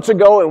pay months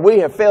ago, and we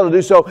have failed to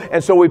do so,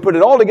 and so we put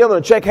it all together on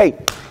a check. Hey,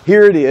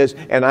 here it is,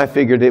 and I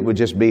figured it would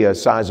just be a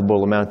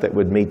sizable amount that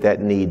would meet that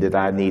need that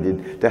I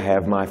needed to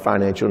have my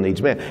financial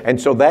needs met. And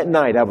so that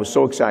night I was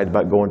so excited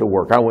about going to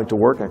work. I went to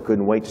work. I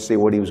couldn't wait to see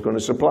what he was going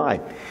to supply.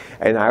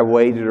 And I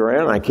waited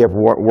around. I kept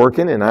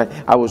working, and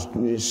I was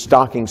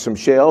stocking some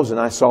shelves, and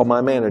I saw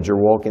my manager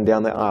walking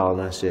down the aisle,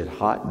 and I said,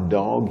 hot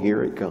dog,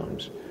 here it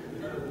comes.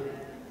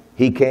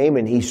 He came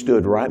and he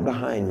stood right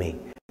behind me,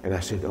 and I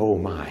said, oh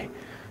my.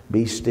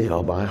 Be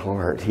still, my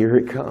heart. Here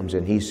it comes.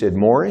 And he said,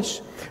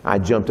 Morris? I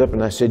jumped up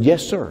and I said,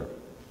 yes, sir.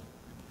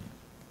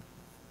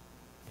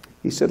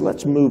 He said,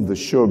 let's move the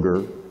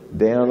sugar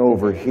down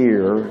over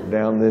here,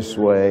 down this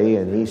way.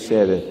 And he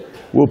said,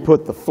 we'll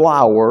put the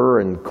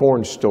flour and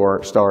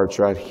cornstarch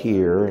right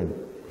here. And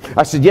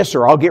I said, yes,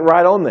 sir, I'll get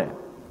right on that.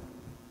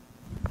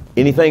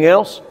 Anything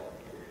else?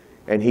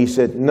 And he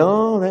said,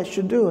 no, that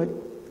should do it.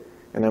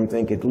 And I'm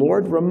thinking,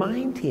 Lord,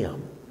 remind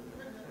him.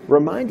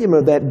 Remind him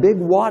of that big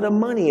wad of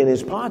money in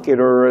his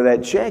pocket or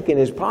that check in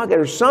his pocket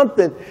or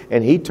something.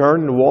 And he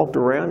turned and walked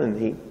around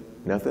and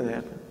nothing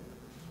happened.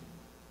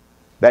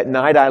 That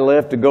night I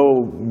left to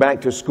go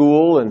back to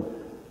school, and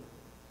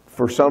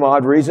for some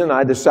odd reason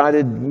I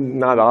decided,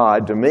 not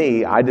odd to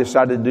me, I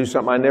decided to do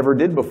something I never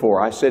did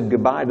before. I said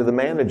goodbye to the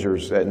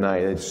managers that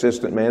night,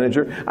 assistant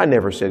manager. I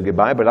never said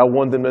goodbye, but I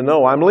wanted them to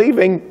know I'm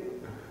leaving.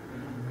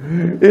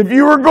 If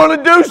you were going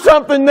to do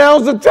something,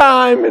 now's the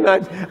time. And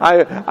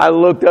I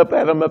looked up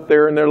at them up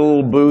there in their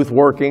little booth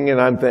working,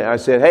 and I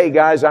said, hey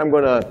guys, I'm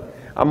going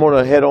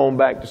to head on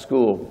back to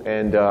school,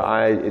 and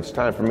it's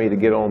time for me to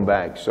get on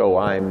back, so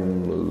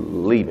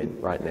I'm leaving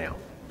right now.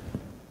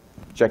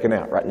 Checking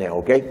out right now,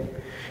 okay?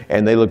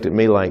 And they looked at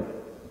me like,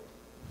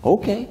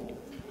 okay.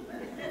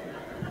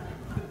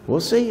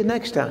 We'll see you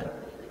next time.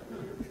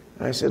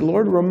 I said,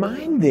 Lord,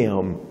 remind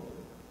them.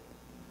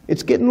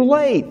 It's getting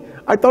late.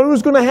 I thought it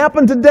was going to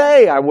happen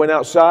today. I went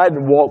outside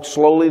and walked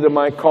slowly to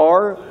my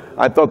car.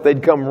 I thought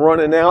they'd come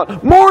running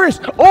out. Morris,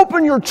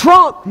 open your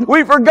trunk.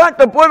 We forgot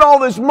to put all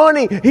this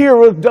money here.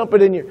 We'll dump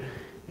it in your...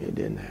 It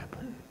didn't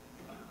happen.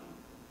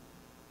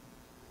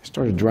 I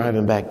started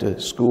driving back to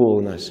school,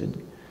 and I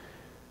said,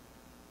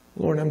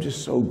 Lord, I'm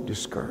just so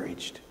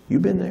discouraged. You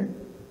been there?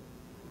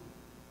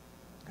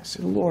 I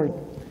said, Lord,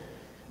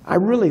 I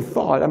really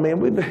thought, I've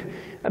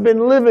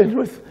been living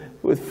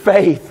with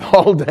faith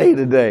all day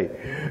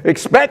today.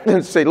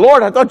 Expectancy.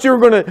 Lord, I thought you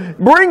were going to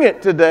bring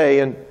it today.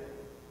 And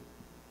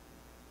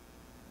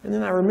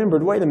then I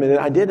remembered, wait a minute,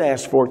 I did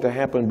ask for it to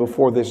happen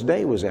before this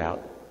day was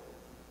out.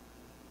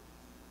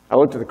 I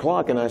looked at the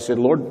clock and I said,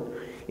 Lord,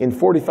 in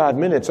 45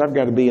 minutes I've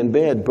got to be in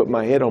bed, put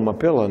my head on my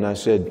pillow. And I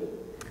said,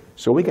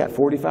 so we got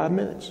 45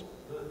 minutes.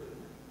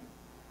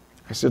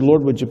 I said,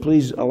 Lord, would you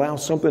please allow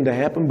something to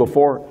happen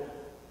before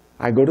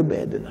I go to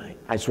bed tonight?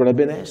 That's what I've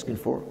been asking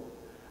for.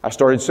 I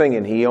started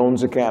singing, He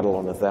Owns the Cattle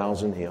on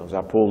 1,000 Hills.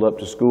 I pulled up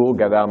to school,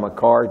 got out of my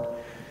car,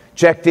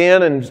 checked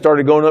in, and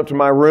started going up to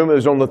my room. It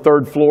was on the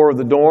 3rd floor of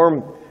the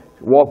dorm.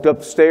 Walked up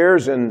the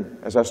stairs, and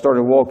as I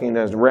started walking,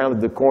 as I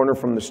rounded the corner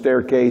from the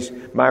staircase,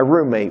 my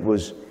roommate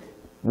was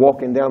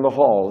walking down the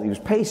hall. He was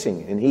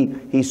pacing, and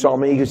he saw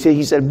me.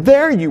 He said,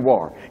 there you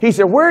are. He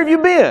said, where have you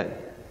been?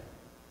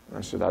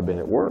 I said, I've been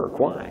at work.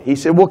 Why? He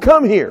said, well,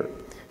 come here.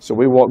 So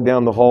we walked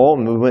down the hall,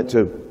 and we went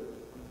to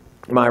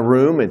my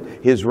room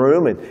and his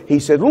room, and he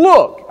said,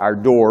 look, our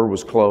door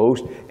was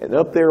closed, and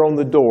up there on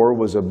the door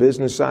was a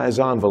business-size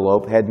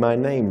envelope, had my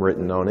name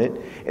written on it.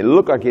 It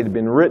looked like it had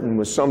been written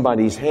with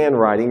somebody's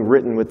handwriting,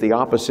 written with the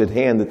opposite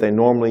hand that they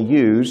normally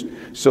used,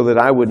 so that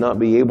I would not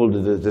be able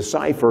to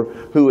decipher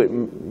who it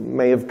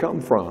may have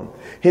come from.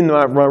 And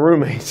my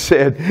roommate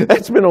said,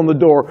 that's been on the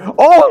door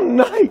all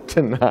night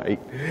tonight.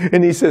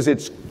 And he says,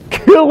 it's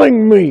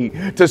killing me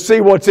to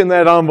see what's in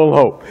that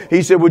envelope.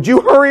 He said, would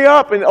you hurry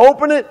up and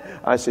open it?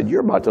 I said,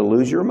 you're about to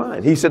lose your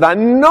mind. He said, I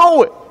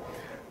know it.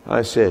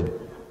 I said,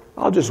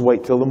 I'll just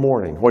wait till the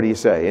morning. What do you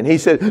say? And he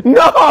said,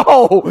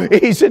 no!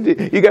 He said,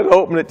 you got to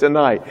open it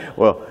tonight.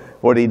 Well,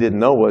 what he didn't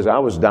know was I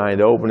was dying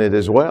to open it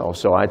as well.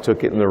 So I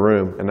took it in the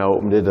room and I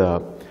opened it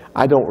up.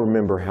 I don't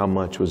remember how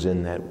much was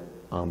in that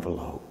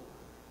envelope.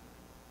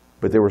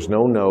 But there was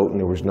no note and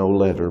there was no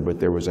letter, but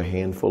there was a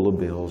handful of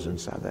bills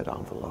inside that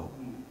envelope.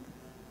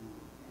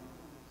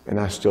 And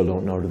I still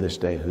don't know to this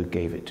day who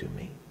gave it to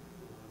me.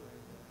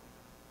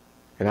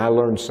 And I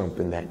learned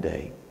something that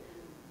day.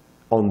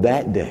 On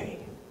that day,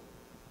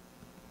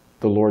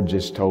 the Lord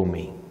just told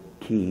me,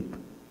 keep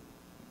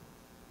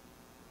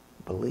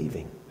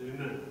believing.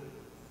 Amen.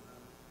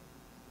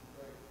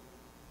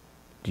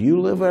 Do you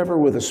live ever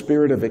with a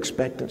spirit of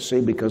expectancy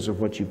because of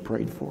what you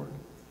prayed for?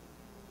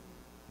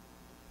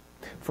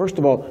 First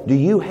of all, do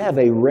you have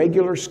a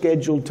regular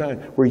scheduled time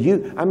where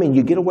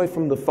you get away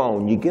from the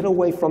phone, you get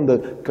away from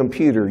the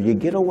computer, you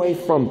get away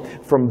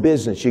from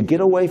business, you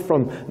get away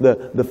from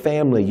the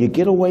family, you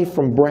get away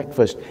from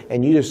breakfast,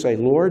 and you just say,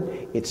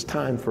 Lord, it's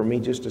time for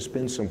me just to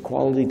spend some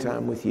quality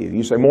time with you.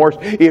 You say, Morris,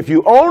 if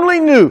you only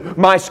knew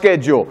my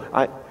schedule.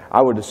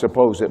 I would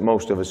suppose that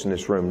most of us in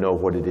this room know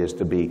what it is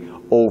to be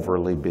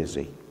overly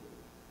busy.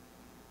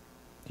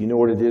 Do you know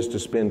what it is to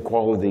spend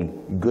quality,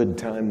 good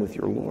time with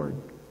your Lord?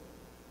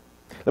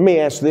 Let me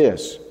ask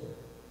this.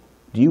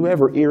 Do you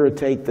ever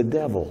irritate the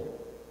devil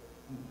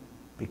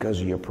because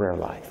of your prayer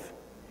life?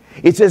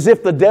 It's as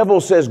if the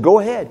devil says, go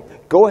ahead,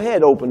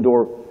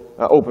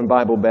 Open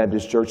Bible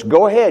Baptist Church.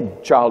 Go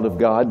ahead, child of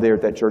God there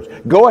at that church.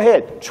 Go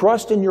ahead,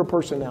 trust in your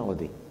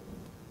personality.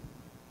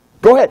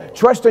 Go ahead,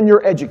 trust in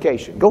your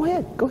education. Go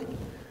ahead.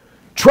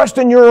 Trust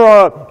in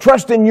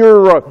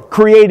your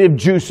creative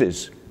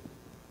juices.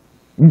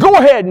 Go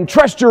ahead and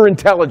trust your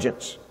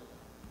intelligence.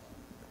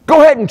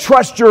 Go ahead and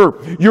trust your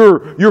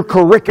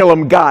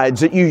curriculum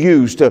guides that you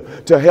use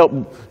to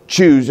help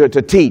choose or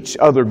to teach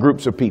other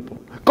groups of people.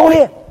 Go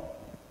ahead.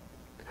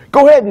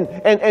 Go ahead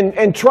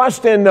and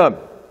trust in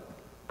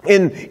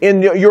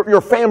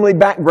your family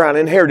background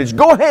and heritage.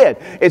 Go ahead.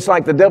 It's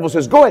like the devil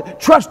says, go ahead,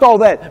 trust all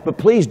that, but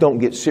please don't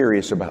get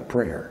serious about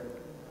prayer.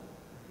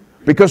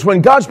 Because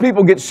when God's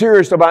people get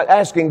serious about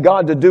asking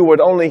God to do what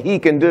only He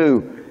can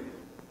do,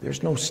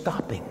 there's no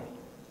stopping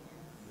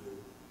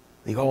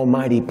the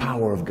almighty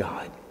power of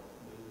God.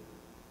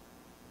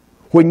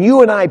 When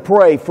you and I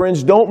pray,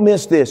 friends, don't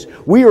miss this.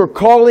 We are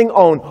calling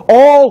on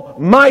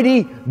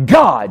Almighty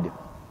God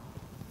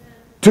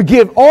to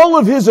give all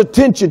of His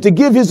attention, to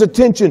give His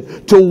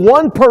attention to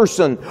one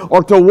person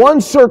or to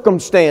one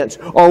circumstance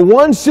or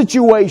one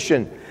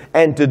situation,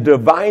 and to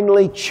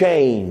divinely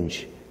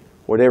change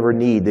whatever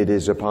need that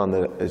is on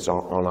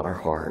our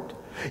heart.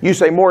 You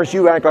say, Morris,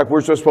 you act like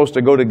we're supposed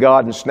to go to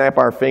God and snap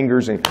our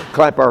fingers and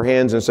clap our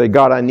hands and say,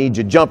 God, I need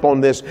you. Jump on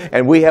this.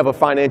 And we have a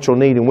financial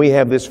need, and we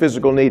have this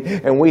physical need,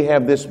 and we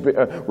have this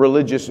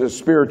religious,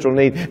 spiritual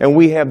need, and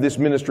we have this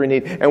ministry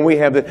need, and we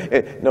have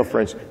this. No,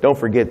 friends, don't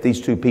forget these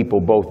two people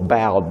both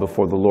bowed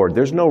before the Lord.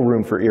 There's no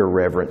room for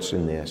irreverence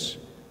in this.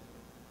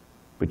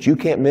 But you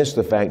can't miss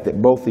the fact that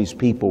both these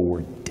people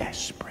were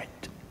desperate.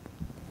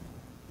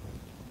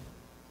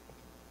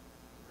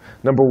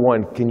 Number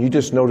one, can you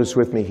just notice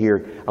with me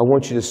here? I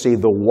want you to see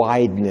the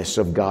wideness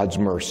of God's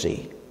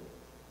mercy.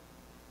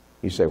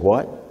 You say,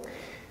 what?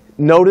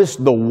 Notice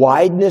the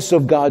wideness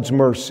of God's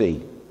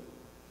mercy.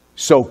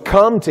 So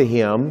come to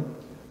Him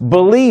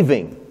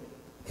believing.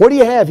 What do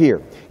you have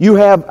here? You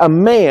have a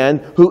man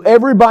who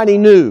everybody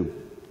knew.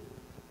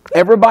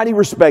 Everybody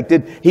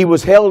respected. He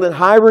was held in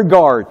high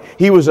regard.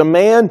 He was a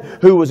man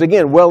who was,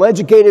 again,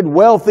 well-educated,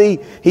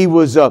 wealthy. He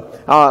was a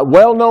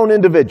well-known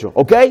individual.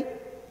 Okay?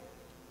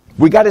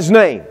 We got his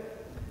name.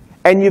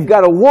 And you've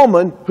got a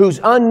woman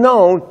who's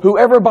unknown, who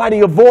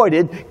everybody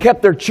avoided,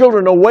 kept their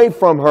children away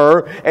from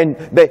her,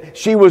 and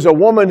she was a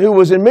woman who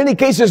was in many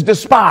cases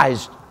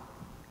despised.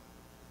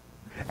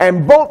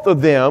 And both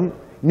of them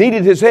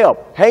needed His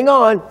help. Hang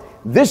on.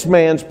 This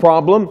man's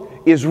problem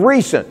is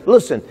recent.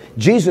 Listen,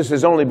 Jesus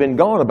has only been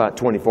gone about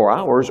 24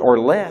 hours or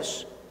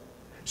less.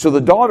 So the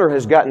daughter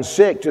has gotten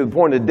sick to the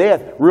point of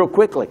death real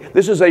quickly.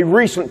 This is a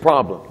recent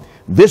problem.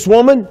 This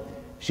woman,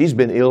 she's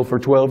been ill for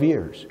 12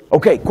 years.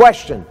 Okay,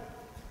 question.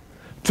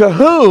 To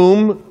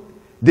whom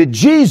did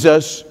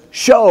Jesus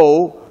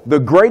show the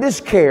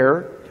greatest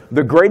care,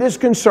 the greatest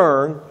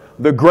concern,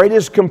 the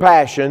greatest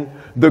compassion,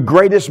 the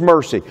greatest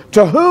mercy?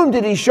 To whom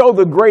did He show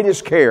the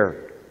greatest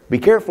care? Be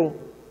careful.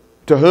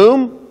 To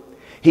whom?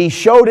 He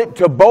showed it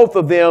to both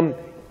of them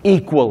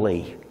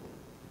equally.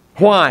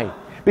 Why?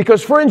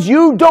 Because, friends,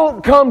 you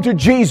don't come to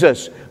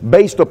Jesus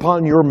based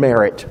upon your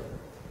merit.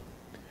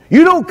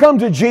 You don't come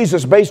to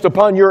Jesus based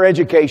upon your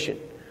education.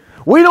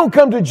 We don't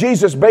come to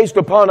Jesus based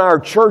upon our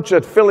church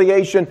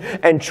affiliation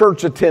and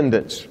church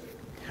attendance.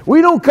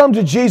 We don't come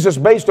to Jesus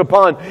based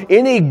upon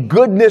any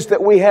goodness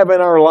that we have in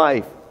our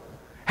life.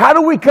 How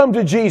do we come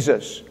to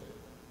Jesus?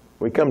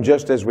 We come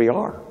just as we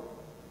are.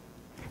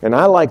 And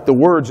I like the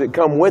words that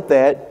come with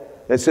that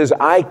says,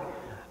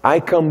 I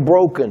come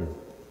broken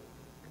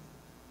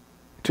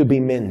to be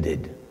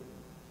mended.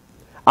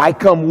 I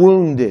come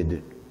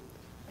wounded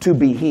to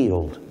be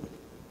healed.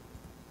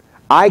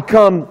 I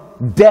come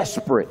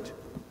desperate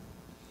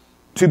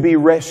to be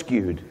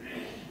rescued.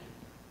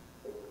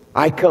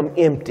 I come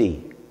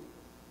empty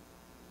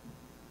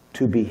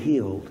to be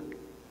healed.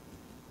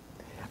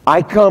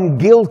 I come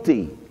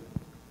guilty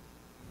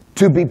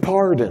to be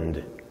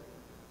pardoned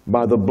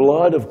by the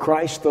blood of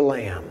Christ the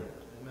Lamb.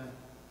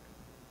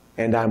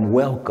 And I'm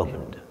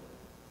welcomed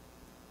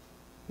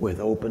with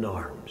open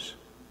arms.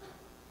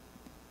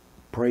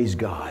 Praise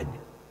God,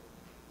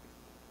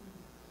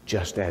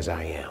 just as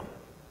I am.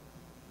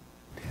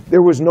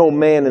 There was no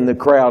man in the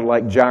crowd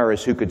like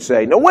Jairus who could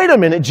say, "No, wait a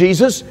minute,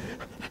 Jesus.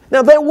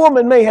 Now that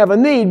woman may have a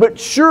need, but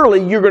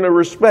surely you're going to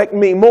respect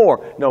me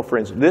more." No,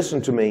 friends,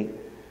 listen to me.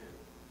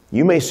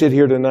 You may sit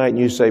here tonight and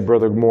you say,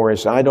 "Brother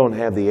Morris, I don't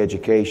have the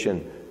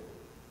education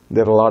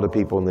that a lot of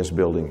people in this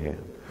building have.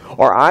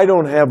 Or I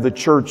don't have the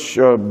church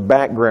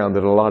background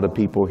that a lot of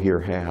people here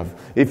have.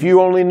 If you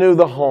only knew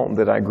the home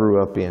that I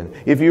grew up in.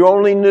 If you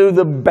only knew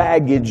the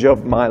baggage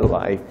of my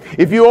life.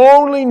 If you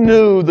only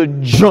knew the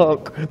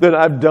junk that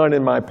I've done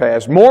in my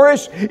past.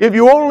 Morris, if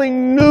you only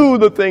knew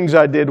the things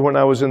I did when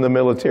I was in the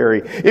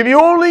military. If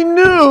you only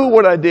knew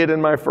what I did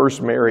in my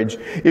first marriage.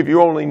 If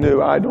you only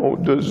knew I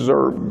don't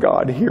deserve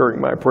God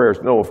hearing my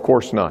prayers." No, of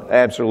course not.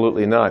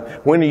 Absolutely not.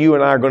 When are you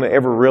and I going to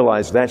ever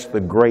realize that's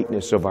the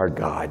greatness of our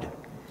God?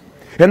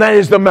 And that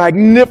is the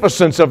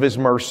magnificence of His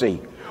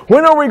mercy.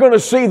 When are we going to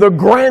see the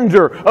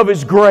grandeur of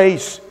His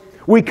grace?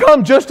 We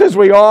come just as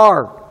we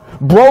are,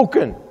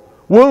 broken,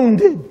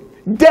 wounded,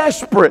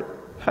 desperate.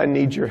 I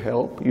need your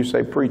help. You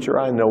say, "Preacher,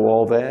 I know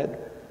all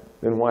that."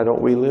 Then why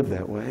don't we live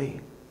that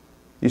way?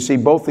 You see,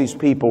 both these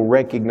people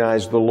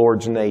recognized the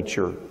Lord's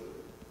nature.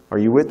 Are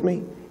you with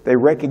me? They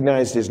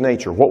recognized His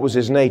nature. What was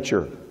His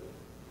nature?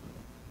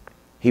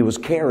 He was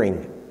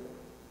caring.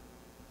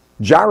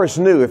 Jairus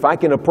knew, if I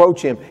can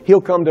approach him,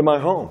 he'll come to my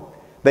home.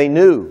 They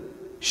knew.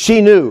 She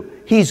knew.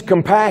 He's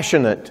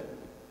compassionate.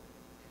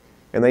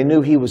 And they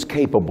knew he was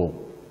capable.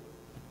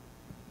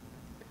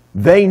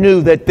 They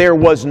knew that there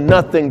was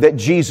nothing that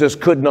Jesus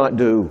could not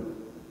do.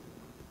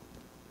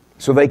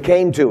 So they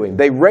came to Him.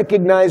 They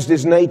recognized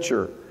His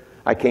nature.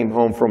 I came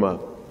home from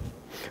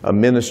a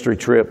ministry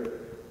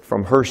trip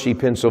from Hershey,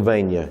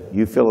 Pennsylvania.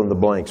 You fill in the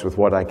blanks with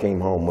what I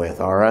came home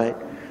with, all right?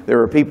 There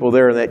were people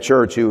there in that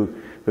church who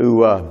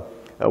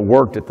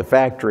worked at the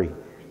factory.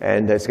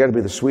 And it's got to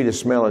be the sweetest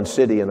smelling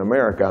city in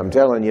America, I'm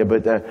telling you.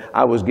 But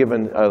I was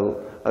given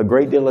a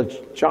great deal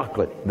of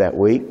chocolate that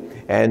week.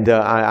 And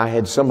I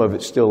had some of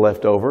it still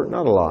left over.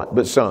 Not a lot,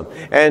 but some.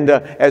 And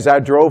as I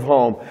drove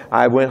home,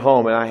 I went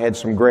home and I had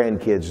some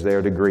grandkids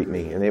there to greet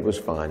me. And it was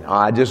fun.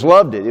 I just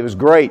loved it. It was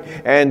great.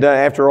 And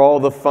after all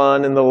the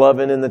fun and the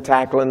loving and the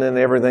tackling and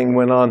everything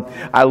went on,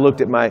 I looked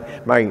at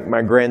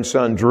my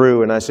grandson,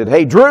 Drew, and I said,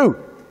 "Hey, Drew!"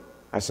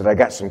 I said, "I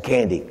got some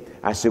candy."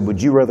 I said,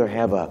 "Would you rather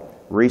have a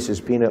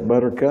Reese's Peanut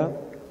Butter Cup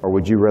or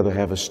would you rather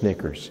have a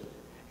Snickers?"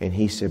 And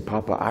he said,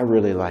 "Papa, I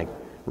really like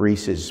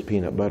Reese's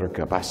Peanut Butter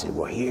Cup." I said,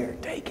 "Well, here,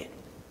 take it.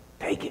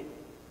 Take it."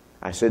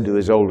 I said to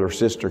his older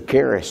sister,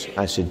 Karis,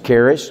 I said,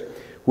 "Karis,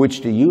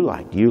 which do you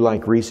like? Do you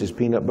like Reese's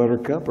Peanut Butter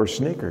Cup or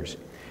Snickers?"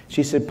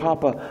 She said,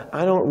 "Papa,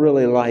 I don't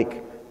really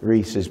like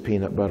Reese's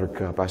Peanut Butter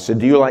Cup." I said,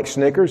 "Do you like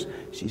Snickers?"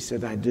 She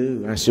said, "I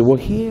do." I said, "Well,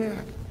 here,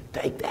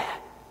 take that."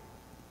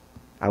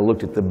 I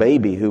looked at the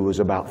baby who was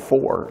about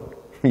 4.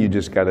 You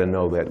just got to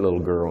know that little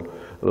girl,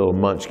 little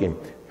munchkin.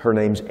 Her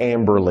name's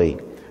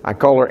Amberly. I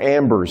call her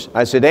Ambers.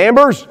 I said,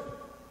 "Ambers,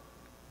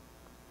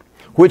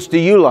 which do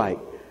you like?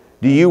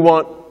 Do you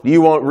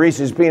want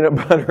Reese's Peanut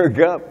Butter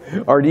Cup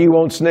or do you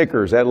want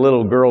Snickers?" That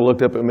little girl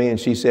looked up at me and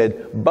she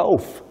said,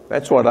 "Both.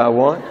 That's what I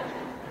want."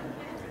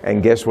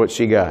 And guess what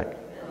she got?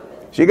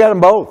 She got them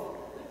both.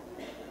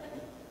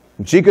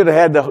 She could have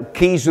had the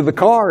keys to the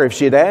car if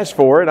she'd asked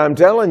for it. I'm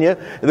telling you,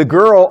 the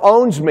girl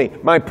owns me.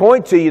 My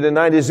point to you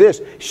tonight is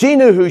this. She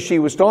knew who she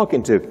was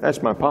talking to.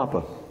 That's my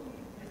papa.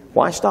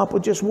 Why stop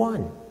with just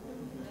one?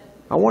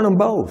 I want them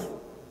both.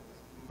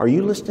 Are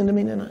you listening to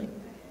me tonight?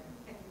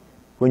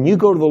 When you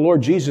go to the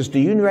Lord Jesus, do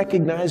you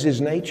recognize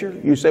His nature?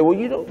 You say, "Well,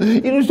 you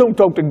just don't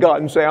talk to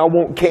God and say, 'I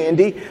want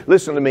candy.'"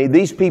 Listen to me.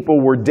 These people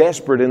were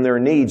desperate in their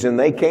needs, and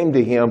they came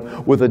to Him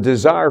with a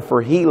desire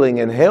for healing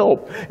and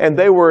help. And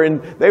they were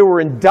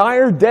in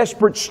dire,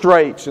 desperate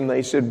straits. And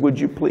they said, "Would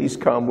you please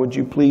come? Would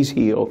you please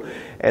heal?"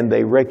 And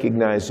they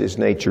recognized His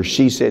nature.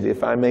 She said,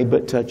 "If I may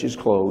but touch His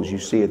clothes." You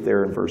see it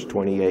there in verse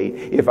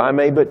 28. If I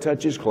may but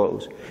touch His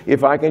clothes.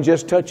 If I can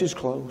just touch His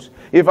clothes.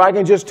 If I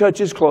can just touch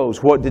His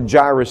clothes. What did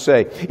Jairus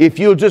say? "If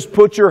you'll just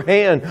put your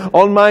hand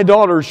on my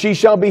daughter, she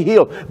shall be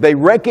healed." They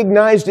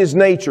recognized His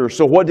nature.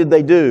 So what did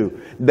they do?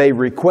 They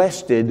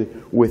requested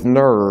with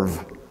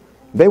nerve.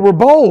 They were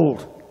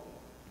bold.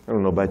 I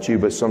don't know about you,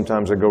 but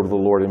sometimes I go to the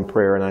Lord in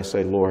prayer and I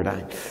say, "Lord,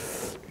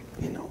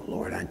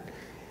 Lord,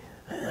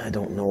 I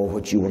don't know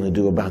what you want to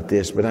do about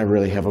this, but I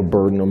really have a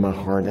burden on my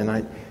heart." And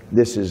I've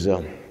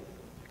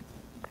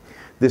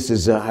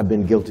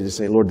been guilty to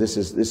say, "Lord, this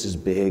is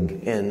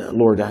big. And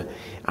Lord,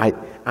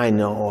 I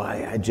know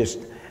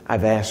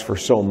I've asked for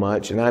so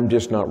much and I'm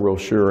just not real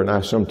sure." And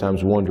I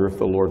sometimes wonder if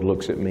the Lord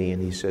looks at me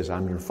and He says,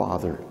 "I'm your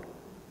Father.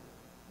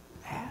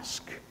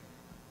 Ask.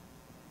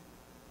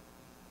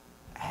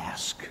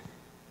 Ask.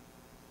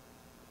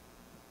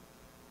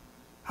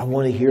 I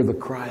want to hear the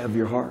cry of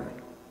your heart."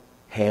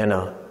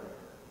 Hannah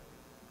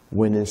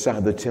went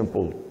inside the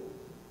temple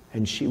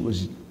and she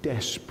was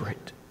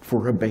desperate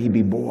for a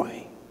baby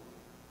boy.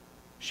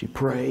 She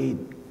prayed.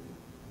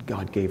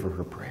 God gave her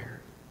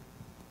prayer.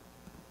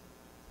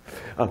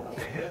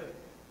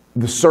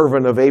 The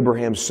servant of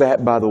Abraham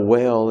sat by the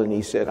well and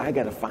he said, "I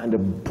got to find a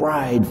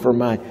bride for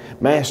my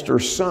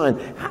master's son.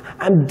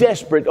 I'm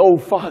desperate. Oh,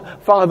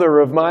 father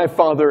of my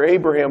father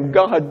Abraham,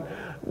 God,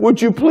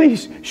 would you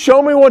please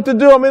show me what to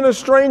do? I'm in a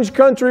strange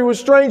country with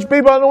strange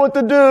people. I don't know what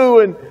to do."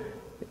 And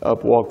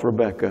up walked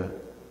Rebekah.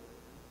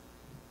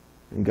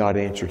 And God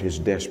answered his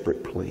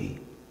desperate plea.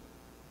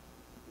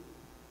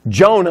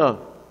 Jonah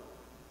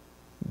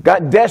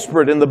got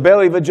desperate in the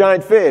belly of a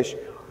giant fish.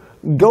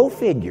 Go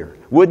figure.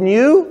 Wouldn't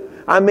you?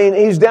 I mean,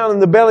 he's down in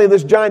the belly of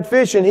this giant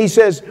fish and he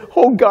says,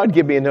 "Oh God,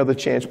 give me another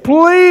chance.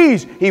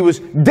 Please." He was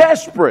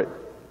desperate.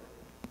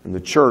 And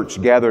the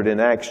church gathered in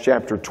Acts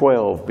chapter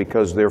 12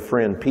 because their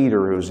friend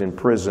Peter, who was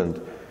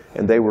imprisoned,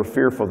 and they were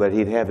fearful that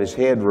he'd have his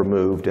head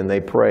removed, and they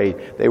prayed.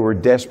 They were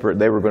desperate.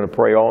 They were going to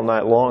pray all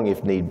night long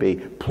if need be.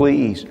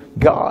 "Please,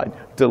 God,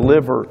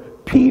 deliver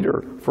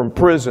Peter from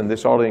prison."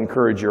 This ought to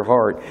encourage your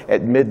heart.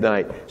 At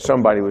midnight,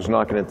 somebody was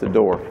knocking at the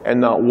door, and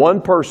not one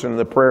person in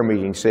the prayer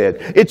meeting said,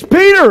 "It's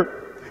Peter!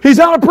 He's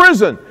out of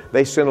prison."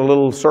 They sent a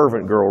little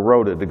servant girl,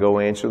 Rhoda, to go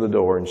answer the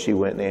door, and she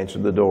went and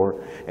answered the door.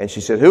 And she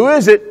said, "Who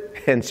is it?"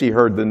 And she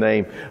heard the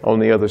name on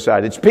the other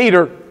side. "It's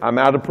Peter. I'm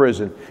out of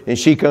prison." And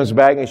she comes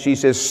back and she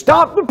says,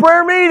 "Stop the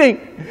prayer meeting.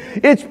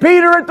 It's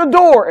Peter at the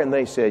door." And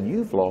they said,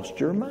 "You've lost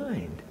your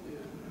mind.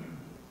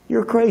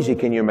 You're crazy."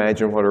 Can you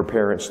imagine what her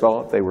parents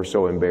thought? They were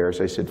so embarrassed.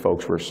 They said,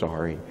 "Folks, we're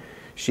sorry.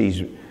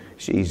 She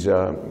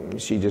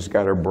just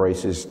got her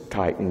braces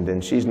tightened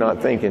and she's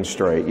not thinking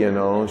straight, you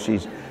know.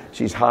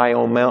 She's high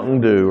on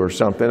Mountain Dew or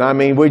something. I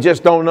mean, we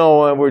just don't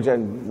know. We're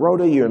just,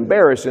 Rhoda, you're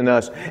embarrassing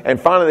us." And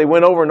finally they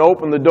went over and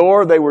opened the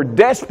door. They were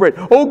desperate.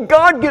 "Oh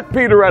God, get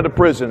Peter out of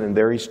prison." And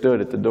there he stood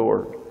at the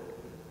door.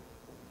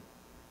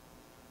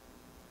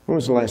 When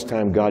was the last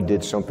time God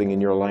did something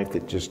in your life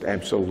that just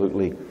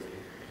absolutely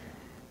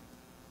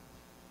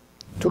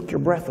took your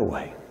breath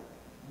away?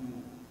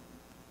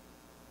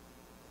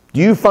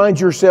 Do you find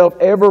yourself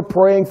ever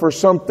praying for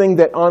something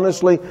that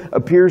honestly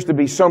appears to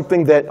be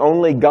something that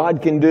only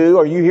God can do?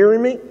 Are you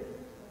hearing me?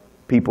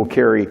 People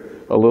carry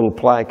a little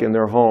plaque in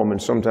their home,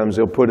 and sometimes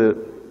they'll put a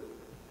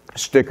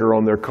sticker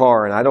on their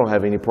car, and I don't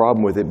have any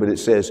problem with it, but it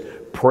says,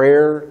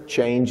 "Prayer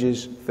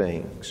changes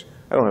things."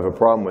 I don't have a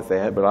problem with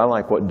that, but I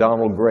like what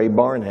Donald Gray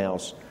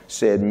Barnhouse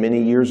said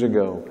many years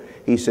ago.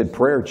 He said,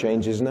 "Prayer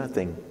changes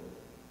nothing.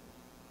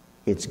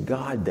 It's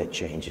God that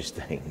changes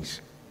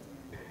things."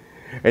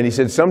 And he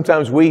said,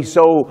 sometimes we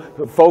so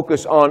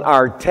focus on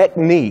our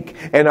technique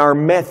and our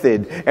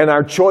method and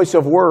our choice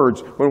of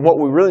words, when what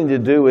we really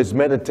need to do is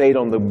meditate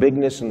on the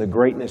bigness and the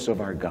greatness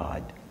of our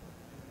God.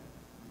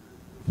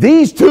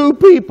 These two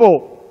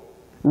people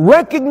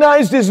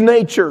recognized His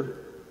nature,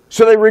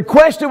 so they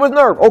requested with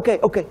nerve.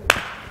 Okay.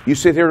 You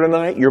sit here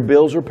tonight, your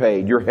bills are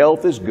paid, your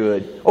health is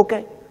good.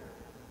 Okay.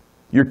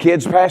 Your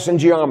kid's passing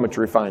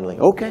geometry finally.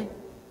 Okay.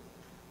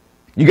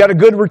 You got a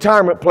good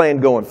retirement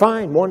plan going.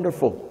 Fine,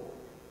 wonderful.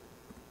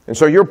 And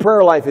so your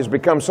prayer life has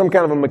become some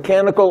kind of a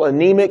mechanical,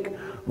 anemic,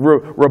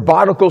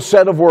 robotical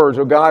set of words.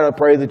 Oh God, I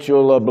pray that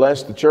you'll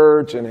bless the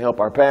church and help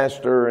our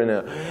pastor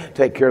and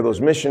take care of those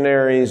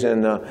missionaries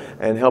and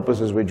help us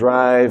as we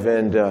drive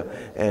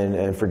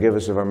and forgive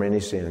us of our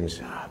many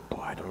sins.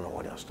 Boy, I don't know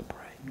what else to pray.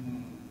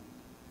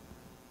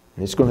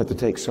 And it's going to have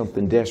to take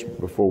something desperate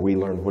before we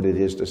learn what it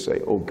is to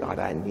say, "Oh God,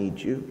 I need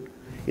you."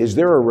 Is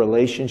there a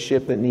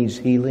relationship that needs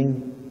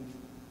healing?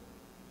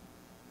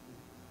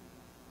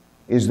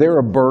 Is there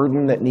a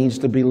burden that needs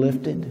to be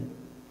lifted?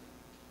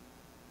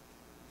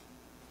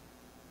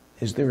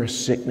 Is there a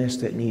sickness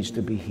that needs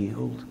to be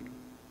healed?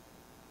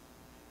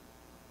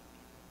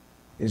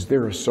 Is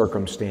there a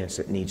circumstance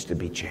that needs to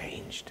be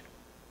changed?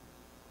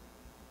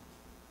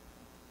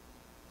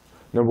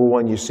 Number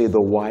one, you see the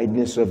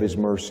wideness of His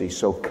mercy,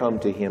 so come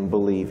to Him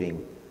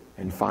believing.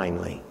 And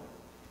finally,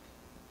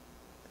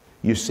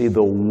 you see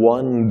the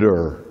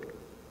wonder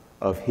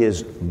of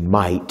His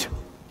might.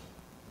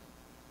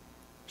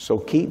 So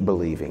keep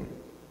believing.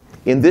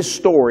 In this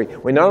story,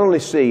 we not only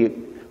see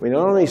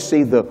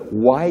the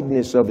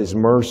wideness of His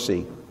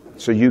mercy,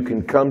 so you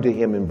can come to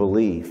Him and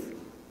believe.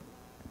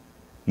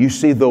 You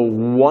see the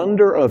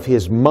wonder of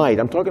His might.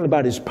 I'm talking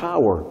about His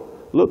power.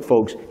 Look,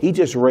 folks, He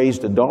just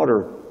raised a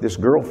daughter, this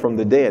girl from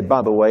the dead.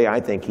 By the way, I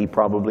think He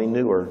probably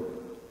knew her.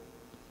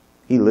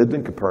 He lived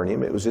in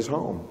Capernaum. It was His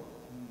home.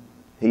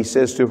 He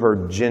says to her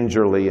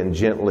gingerly and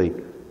gently,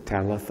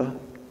 "Talitha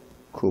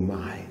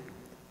cumi,"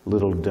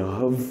 little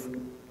dove.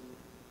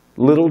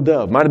 Little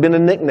dove. Might have been a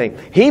nickname.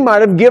 He might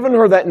have given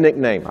her that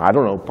nickname. I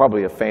don't know,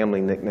 probably a family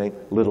nickname.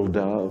 Little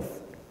dove,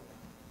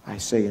 I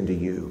say unto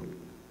you,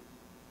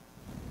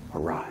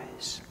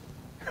 arise.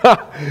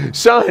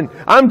 Son,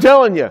 I'm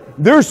telling you,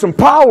 there's some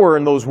power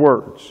in those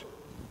words.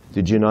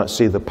 Did you not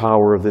see the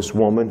power of this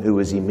woman who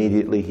was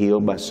immediately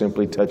healed by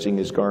simply touching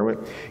His garment?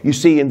 You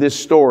see in this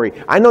story,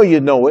 I know you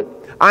know it.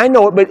 I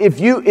know it, but if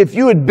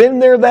you had been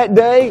there that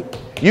day,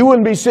 you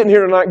wouldn't be sitting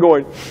here tonight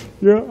going,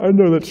 "Yeah, I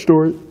know that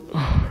story.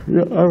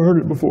 Yeah, I've heard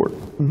it before.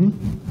 Mm-hmm.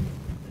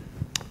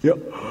 Yeah,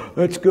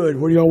 that's good.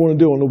 What do y'all want to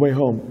do on the way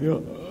home?" Yeah.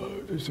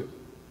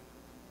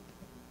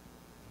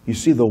 You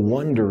see the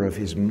wonder of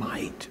His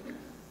might.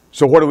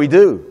 So what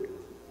do?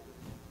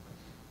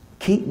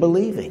 Keep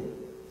believing.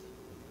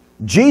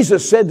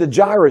 Jesus said to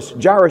Jairus,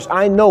 "Jairus,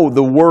 I know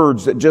the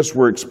words that just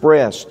were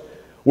expressed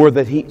were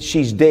that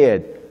she's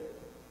dead.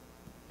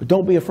 But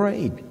don't be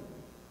afraid.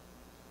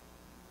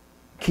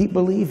 Keep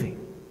believing."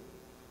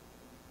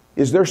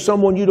 Is there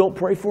someone you don't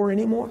pray for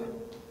anymore?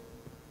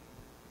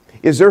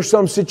 Is there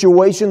some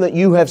situation that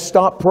you have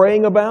stopped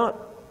praying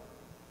about?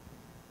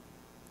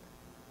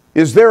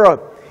 Is there a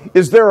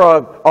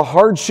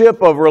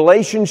hardship, a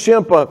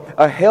relationship,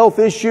 a health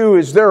issue?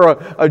 Is there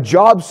a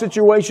job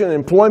situation, an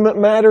employment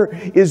matter?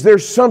 Is there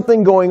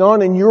something going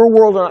on in your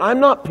world? And I'm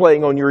not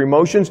playing on your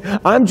emotions.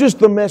 I'm just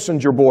the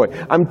messenger boy.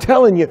 I'm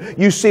telling you,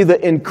 you see the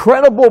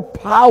incredible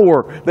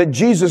power that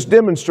Jesus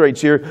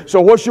demonstrates here.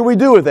 So what should we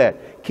do with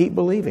that? Keep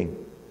believing.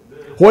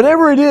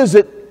 Whatever it is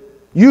that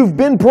you've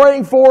been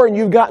praying for and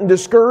you've gotten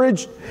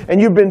discouraged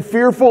and you've been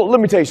fearful, let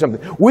me tell you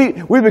something. We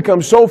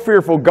become so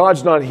fearful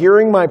God's not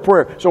hearing my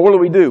prayer. So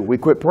what do? We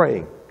quit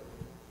praying.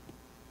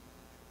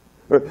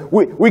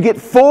 We get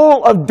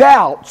full of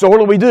doubt. So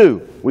what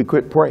do? We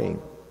quit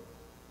praying.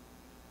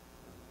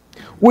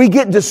 We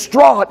get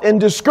distraught and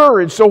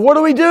discouraged. So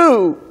what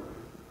do?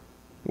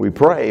 We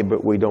pray,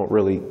 but we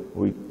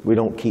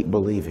don't keep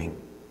believing.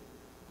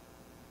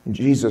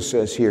 Jesus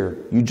says here,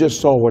 you just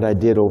saw what I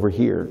did over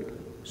here,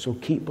 so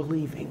keep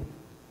believing.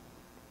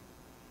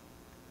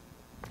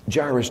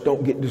 Jairus,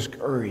 don't get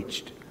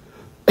discouraged.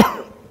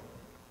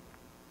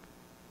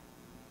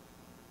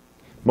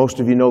 Most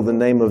of you know the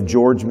name of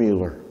George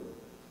Mueller.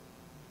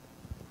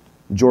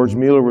 George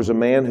Mueller was a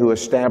man who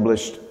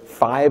established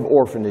 5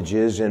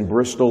 orphanages in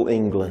Bristol,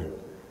 England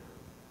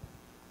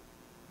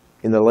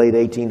in the late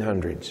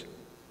 1800s.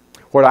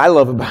 What I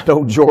love about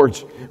old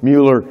George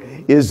Mueller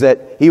is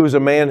that he was a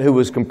man who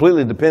was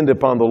completely dependent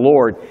upon the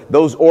Lord.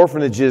 Those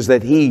orphanages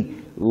that he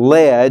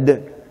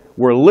led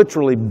were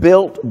literally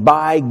built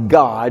by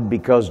God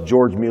because of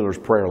George Mueller's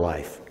prayer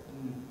life.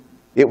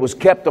 It was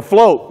kept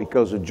afloat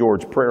because of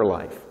George's prayer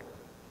life.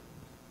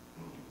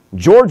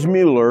 George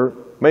Mueller,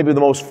 maybe the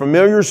most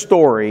familiar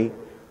story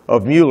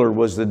of Mueller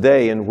was the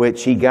day in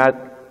which he got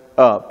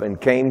up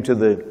and came to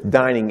the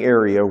dining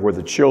area where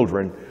the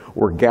children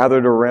were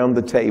gathered around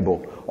the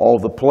table. All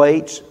the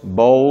plates,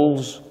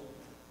 bowls,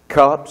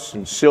 cups,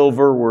 and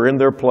silver were in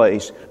their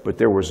place, but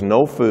there was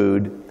no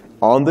food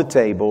on the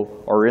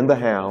table or in the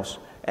house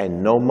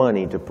and no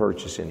money to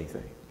purchase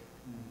anything.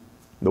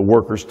 The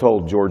workers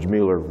told George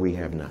Mueller, "We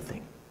have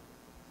nothing."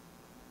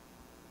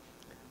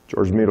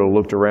 George Mueller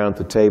looked around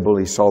the table,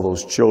 he saw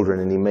those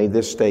children, and he made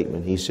this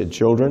statement. He said,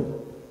 "Children,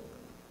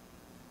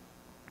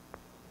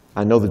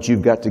 I know that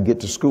you've got to get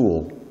to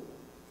school.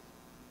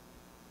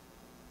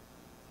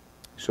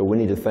 So we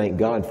need to thank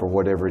God for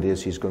whatever it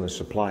is He's going to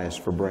supply us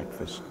for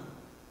breakfast."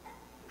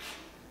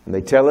 And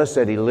they tell us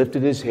that he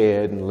lifted his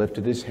head and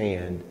lifted his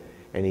hand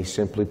and he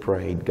simply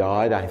prayed,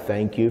 "God, I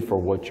thank you for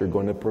what you're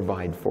going to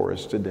provide for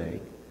us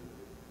today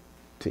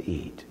to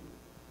eat."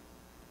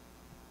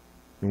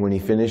 And when he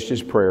finished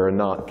his prayer, a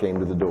knock came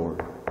to the door.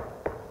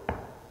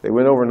 They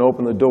went over and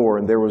opened the door,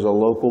 and there was a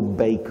local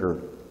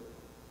baker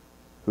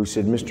who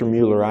said, "Mr.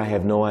 Mueller, I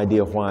have no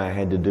idea why I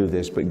had to do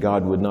this, but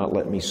God would not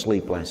let me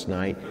sleep last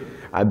night.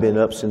 I've been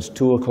up since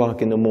 2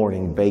 o'clock in the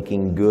morning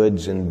baking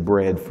goods and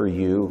bread for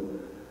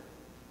you."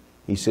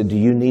 He said, "Do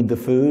you need the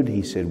food?"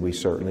 He said, "We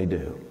certainly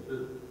do."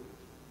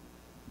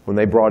 When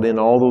they brought in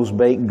all those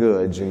baked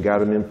goods and got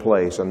them in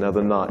place,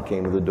 another knock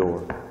came to the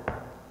door.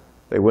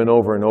 They went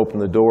over and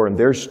opened the door, and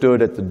there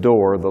stood at the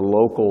door the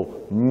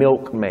local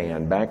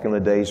milkman. Back in the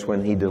days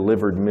when he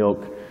delivered milk,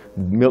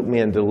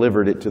 milkmen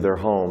delivered it to their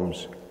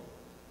homes.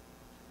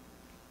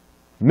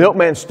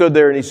 Milkman stood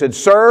there and he said,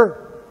 "Sir,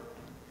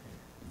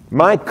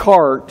 my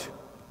cart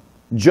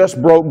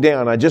just broke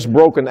down. I just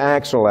broke an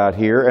axle out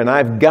here, and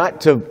I've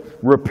got to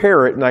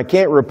repair it, and I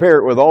can't repair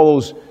it with all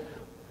those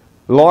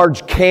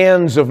large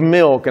cans of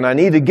milk, and I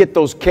need to get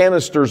those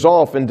canisters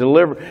off and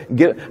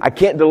I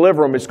can't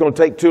deliver them. It's going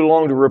to take too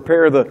long to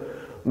repair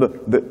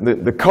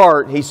the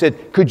cart." He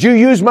said, "Could you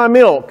use my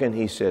milk?" And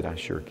he said, "I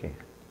sure can."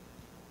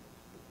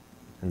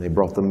 And they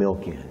brought the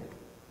milk in.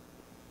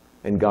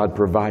 And God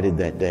provided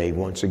that day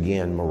once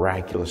again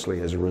miraculously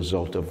as a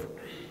result of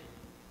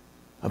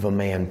a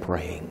man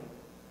praying.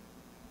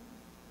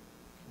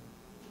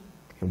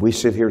 And we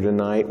sit here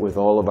tonight with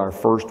all of our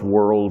first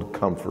world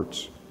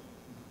comforts.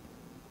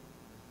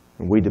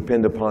 And we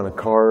depend upon a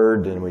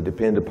card, and we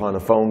depend upon a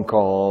phone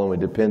call, and we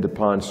depend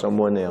upon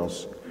someone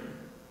else.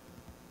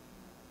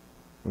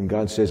 And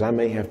God says, "I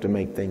may have to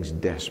make things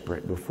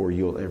desperate before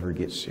you'll ever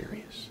get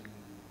serious."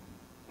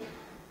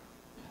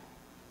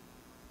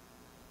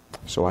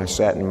 So I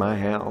sat in my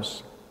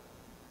house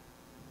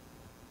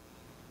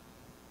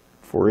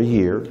for a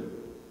year,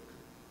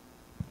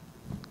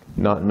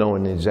 not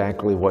knowing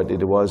exactly what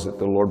it was that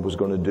the Lord was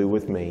going to do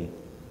with me.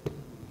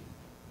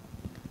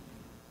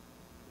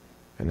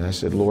 And I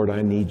said, "Lord,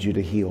 I need you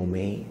to heal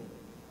me.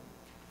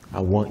 I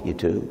want you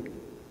to.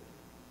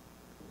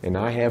 And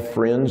I have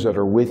friends that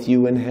are with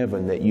you in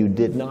heaven that you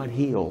did not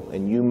heal,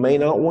 and you may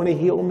not want to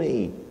heal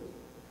me.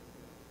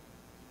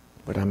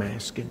 But I'm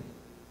asking.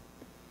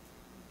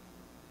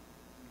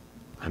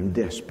 I'm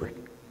desperate."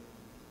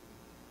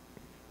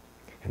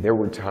 And there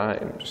were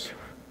times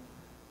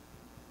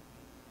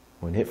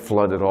when it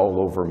flooded all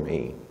over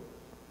me.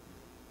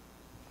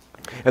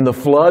 And the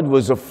flood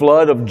was a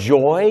flood of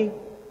joy,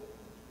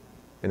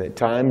 and at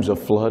times a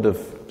flood of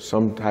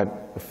some type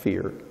of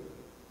fear.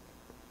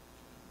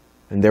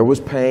 And there was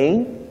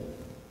pain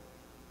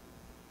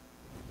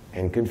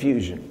and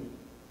confusion.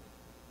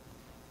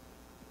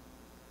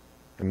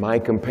 And my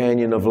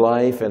companion of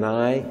life and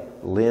I,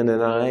 Lynn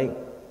and I,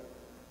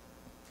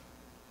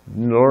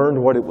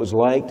 learned what it was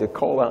like to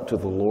call out to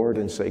the Lord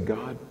and say,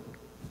 "God,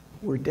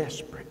 we're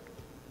desperate.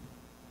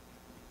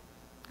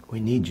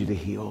 We need you to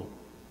heal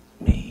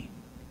me."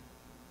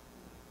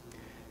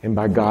 And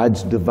by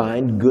God's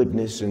divine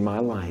goodness in my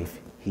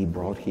life, He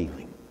brought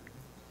healing.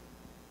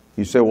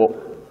 You say, "Well,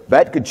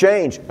 that could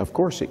change." Of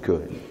course it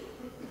could.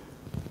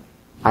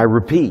 I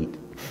repeat,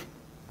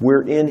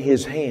 we're in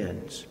His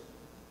hands.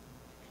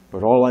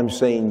 But all I'm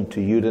saying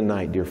to you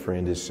tonight, dear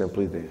friend, is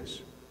simply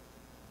this.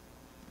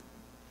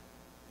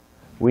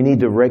 We need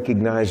to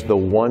recognize the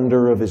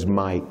wonder of His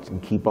might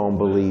and keep on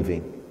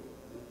believing.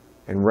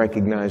 And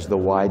recognize the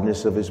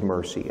wideness of His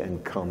mercy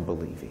and come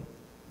believing.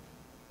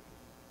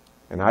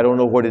 And I don't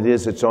know what it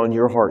is that's on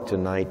your heart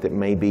tonight that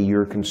maybe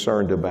you're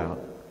concerned about.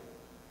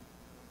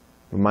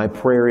 But my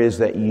prayer is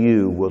that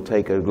you will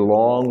take a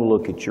long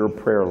look at your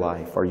prayer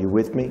life. Are you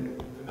with me?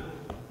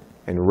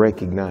 And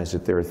recognize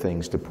that there are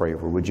things to pray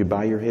over. Would you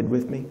bow your head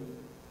with me?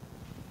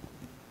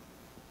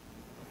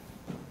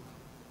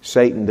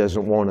 Satan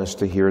doesn't want us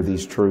to hear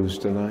these truths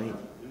tonight.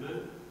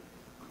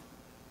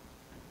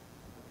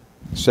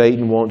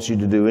 Satan wants you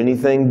to do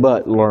anything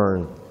but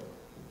learn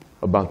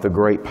about the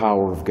great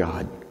power of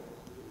God.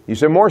 You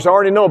say, "Morris, I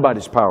already know about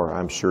His power."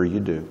 I'm sure you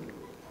do.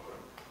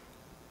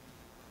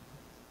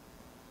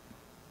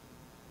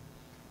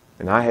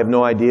 And I have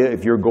no idea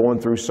if you're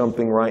going through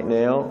something right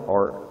now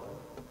or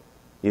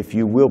if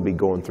you will be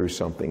going through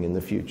something in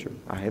the future.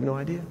 I have no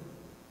idea.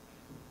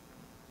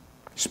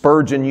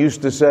 Spurgeon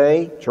used to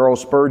say,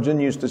 Charles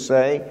Spurgeon used to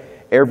say,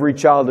 every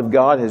child of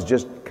God has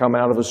just come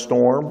out of a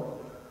storm,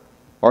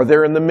 or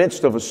they're in the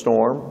midst of a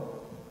storm,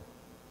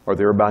 or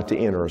they're about to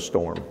enter a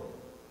storm.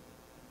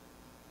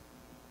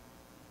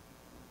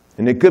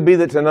 And it could be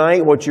that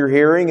tonight what you're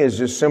hearing is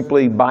just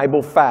simply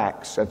Bible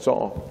facts, that's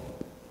all.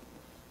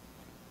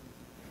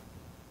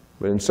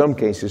 But in some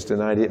cases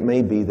tonight it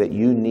may be that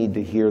you need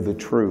to hear the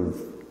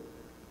truth.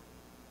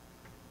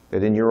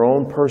 That in your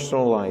own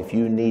personal life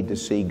you need to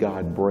see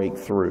God break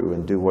through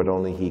and do what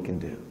only He can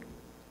do.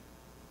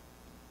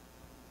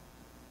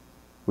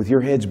 With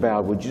your heads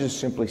bowed, would you just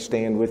simply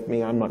stand with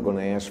me? I'm not going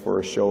to ask for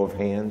a show of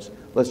hands.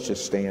 Let's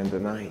just stand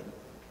tonight.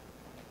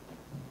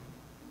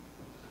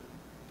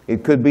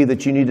 It could be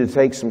that you need to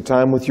take some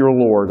time with your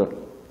Lord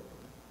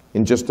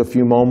in just a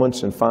few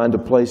moments and find a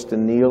place to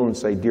kneel and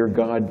say, Dear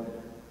God,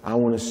 I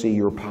want to see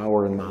your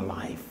power in my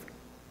life.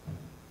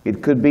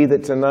 It could be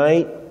that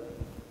tonight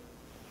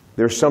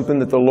there's something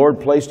that the Lord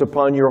placed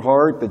upon your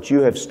heart that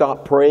you have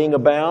stopped praying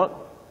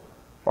about,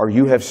 or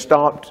you have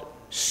stopped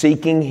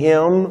seeking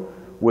Him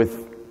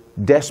with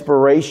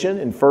desperation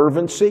and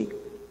fervency,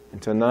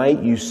 and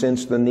tonight you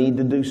sense the need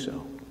to do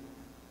so.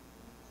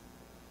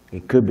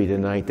 It could be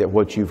tonight that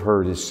what you've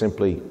heard is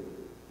simply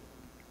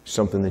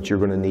something that you're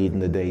going to need in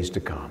the days to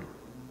come.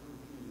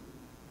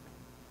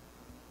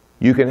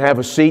 You can have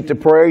a seat to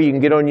pray, you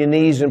can get on your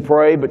knees and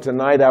pray, but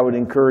tonight I would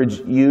encourage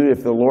you,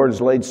 if the Lord has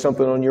laid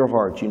something on your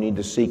heart you need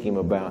to seek Him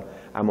about,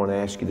 I'm going to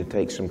ask you to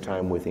take some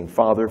time with Him.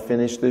 Father,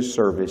 finish this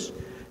service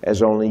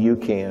as only you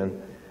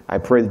can. I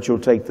pray that you'll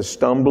take the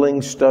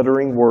stumbling,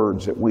 stuttering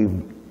words that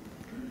we've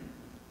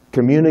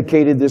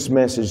communicated this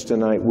message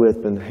tonight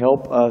with and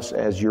help us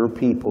as your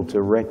people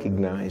to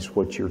recognize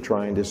what you're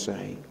trying to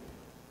say.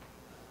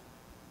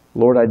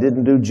 Lord, I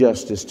didn't do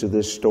justice to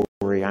this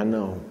story, I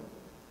know.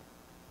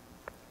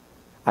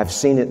 I've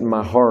seen it in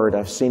my heart,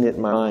 I've seen it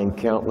in my mind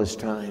countless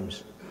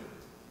times.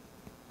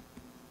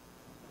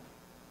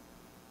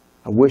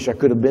 I wish I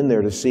could have been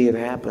there to see it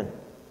happen.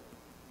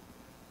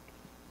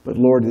 But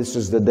Lord, this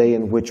is the day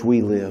in which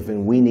we live,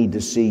 and we need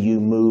to see you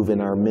move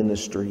in our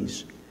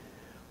ministries.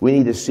 We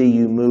need to see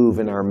you move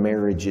in our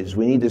marriages.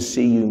 We need to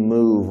see you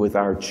move with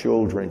our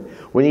children.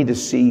 We need to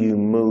see you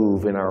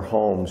move in our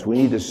homes. We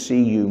need to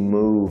see you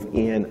move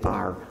in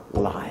our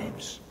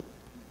lives.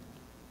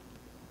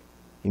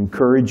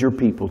 Encourage your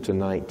people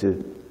tonight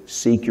to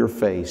seek your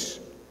face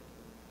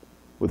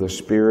with a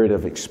spirit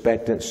of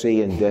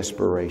expectancy and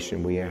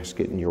desperation. We ask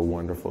it in your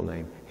wonderful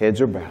name.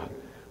 Heads are bowed.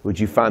 Would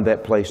you find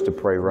that place to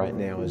pray right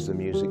now as the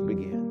music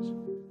begins?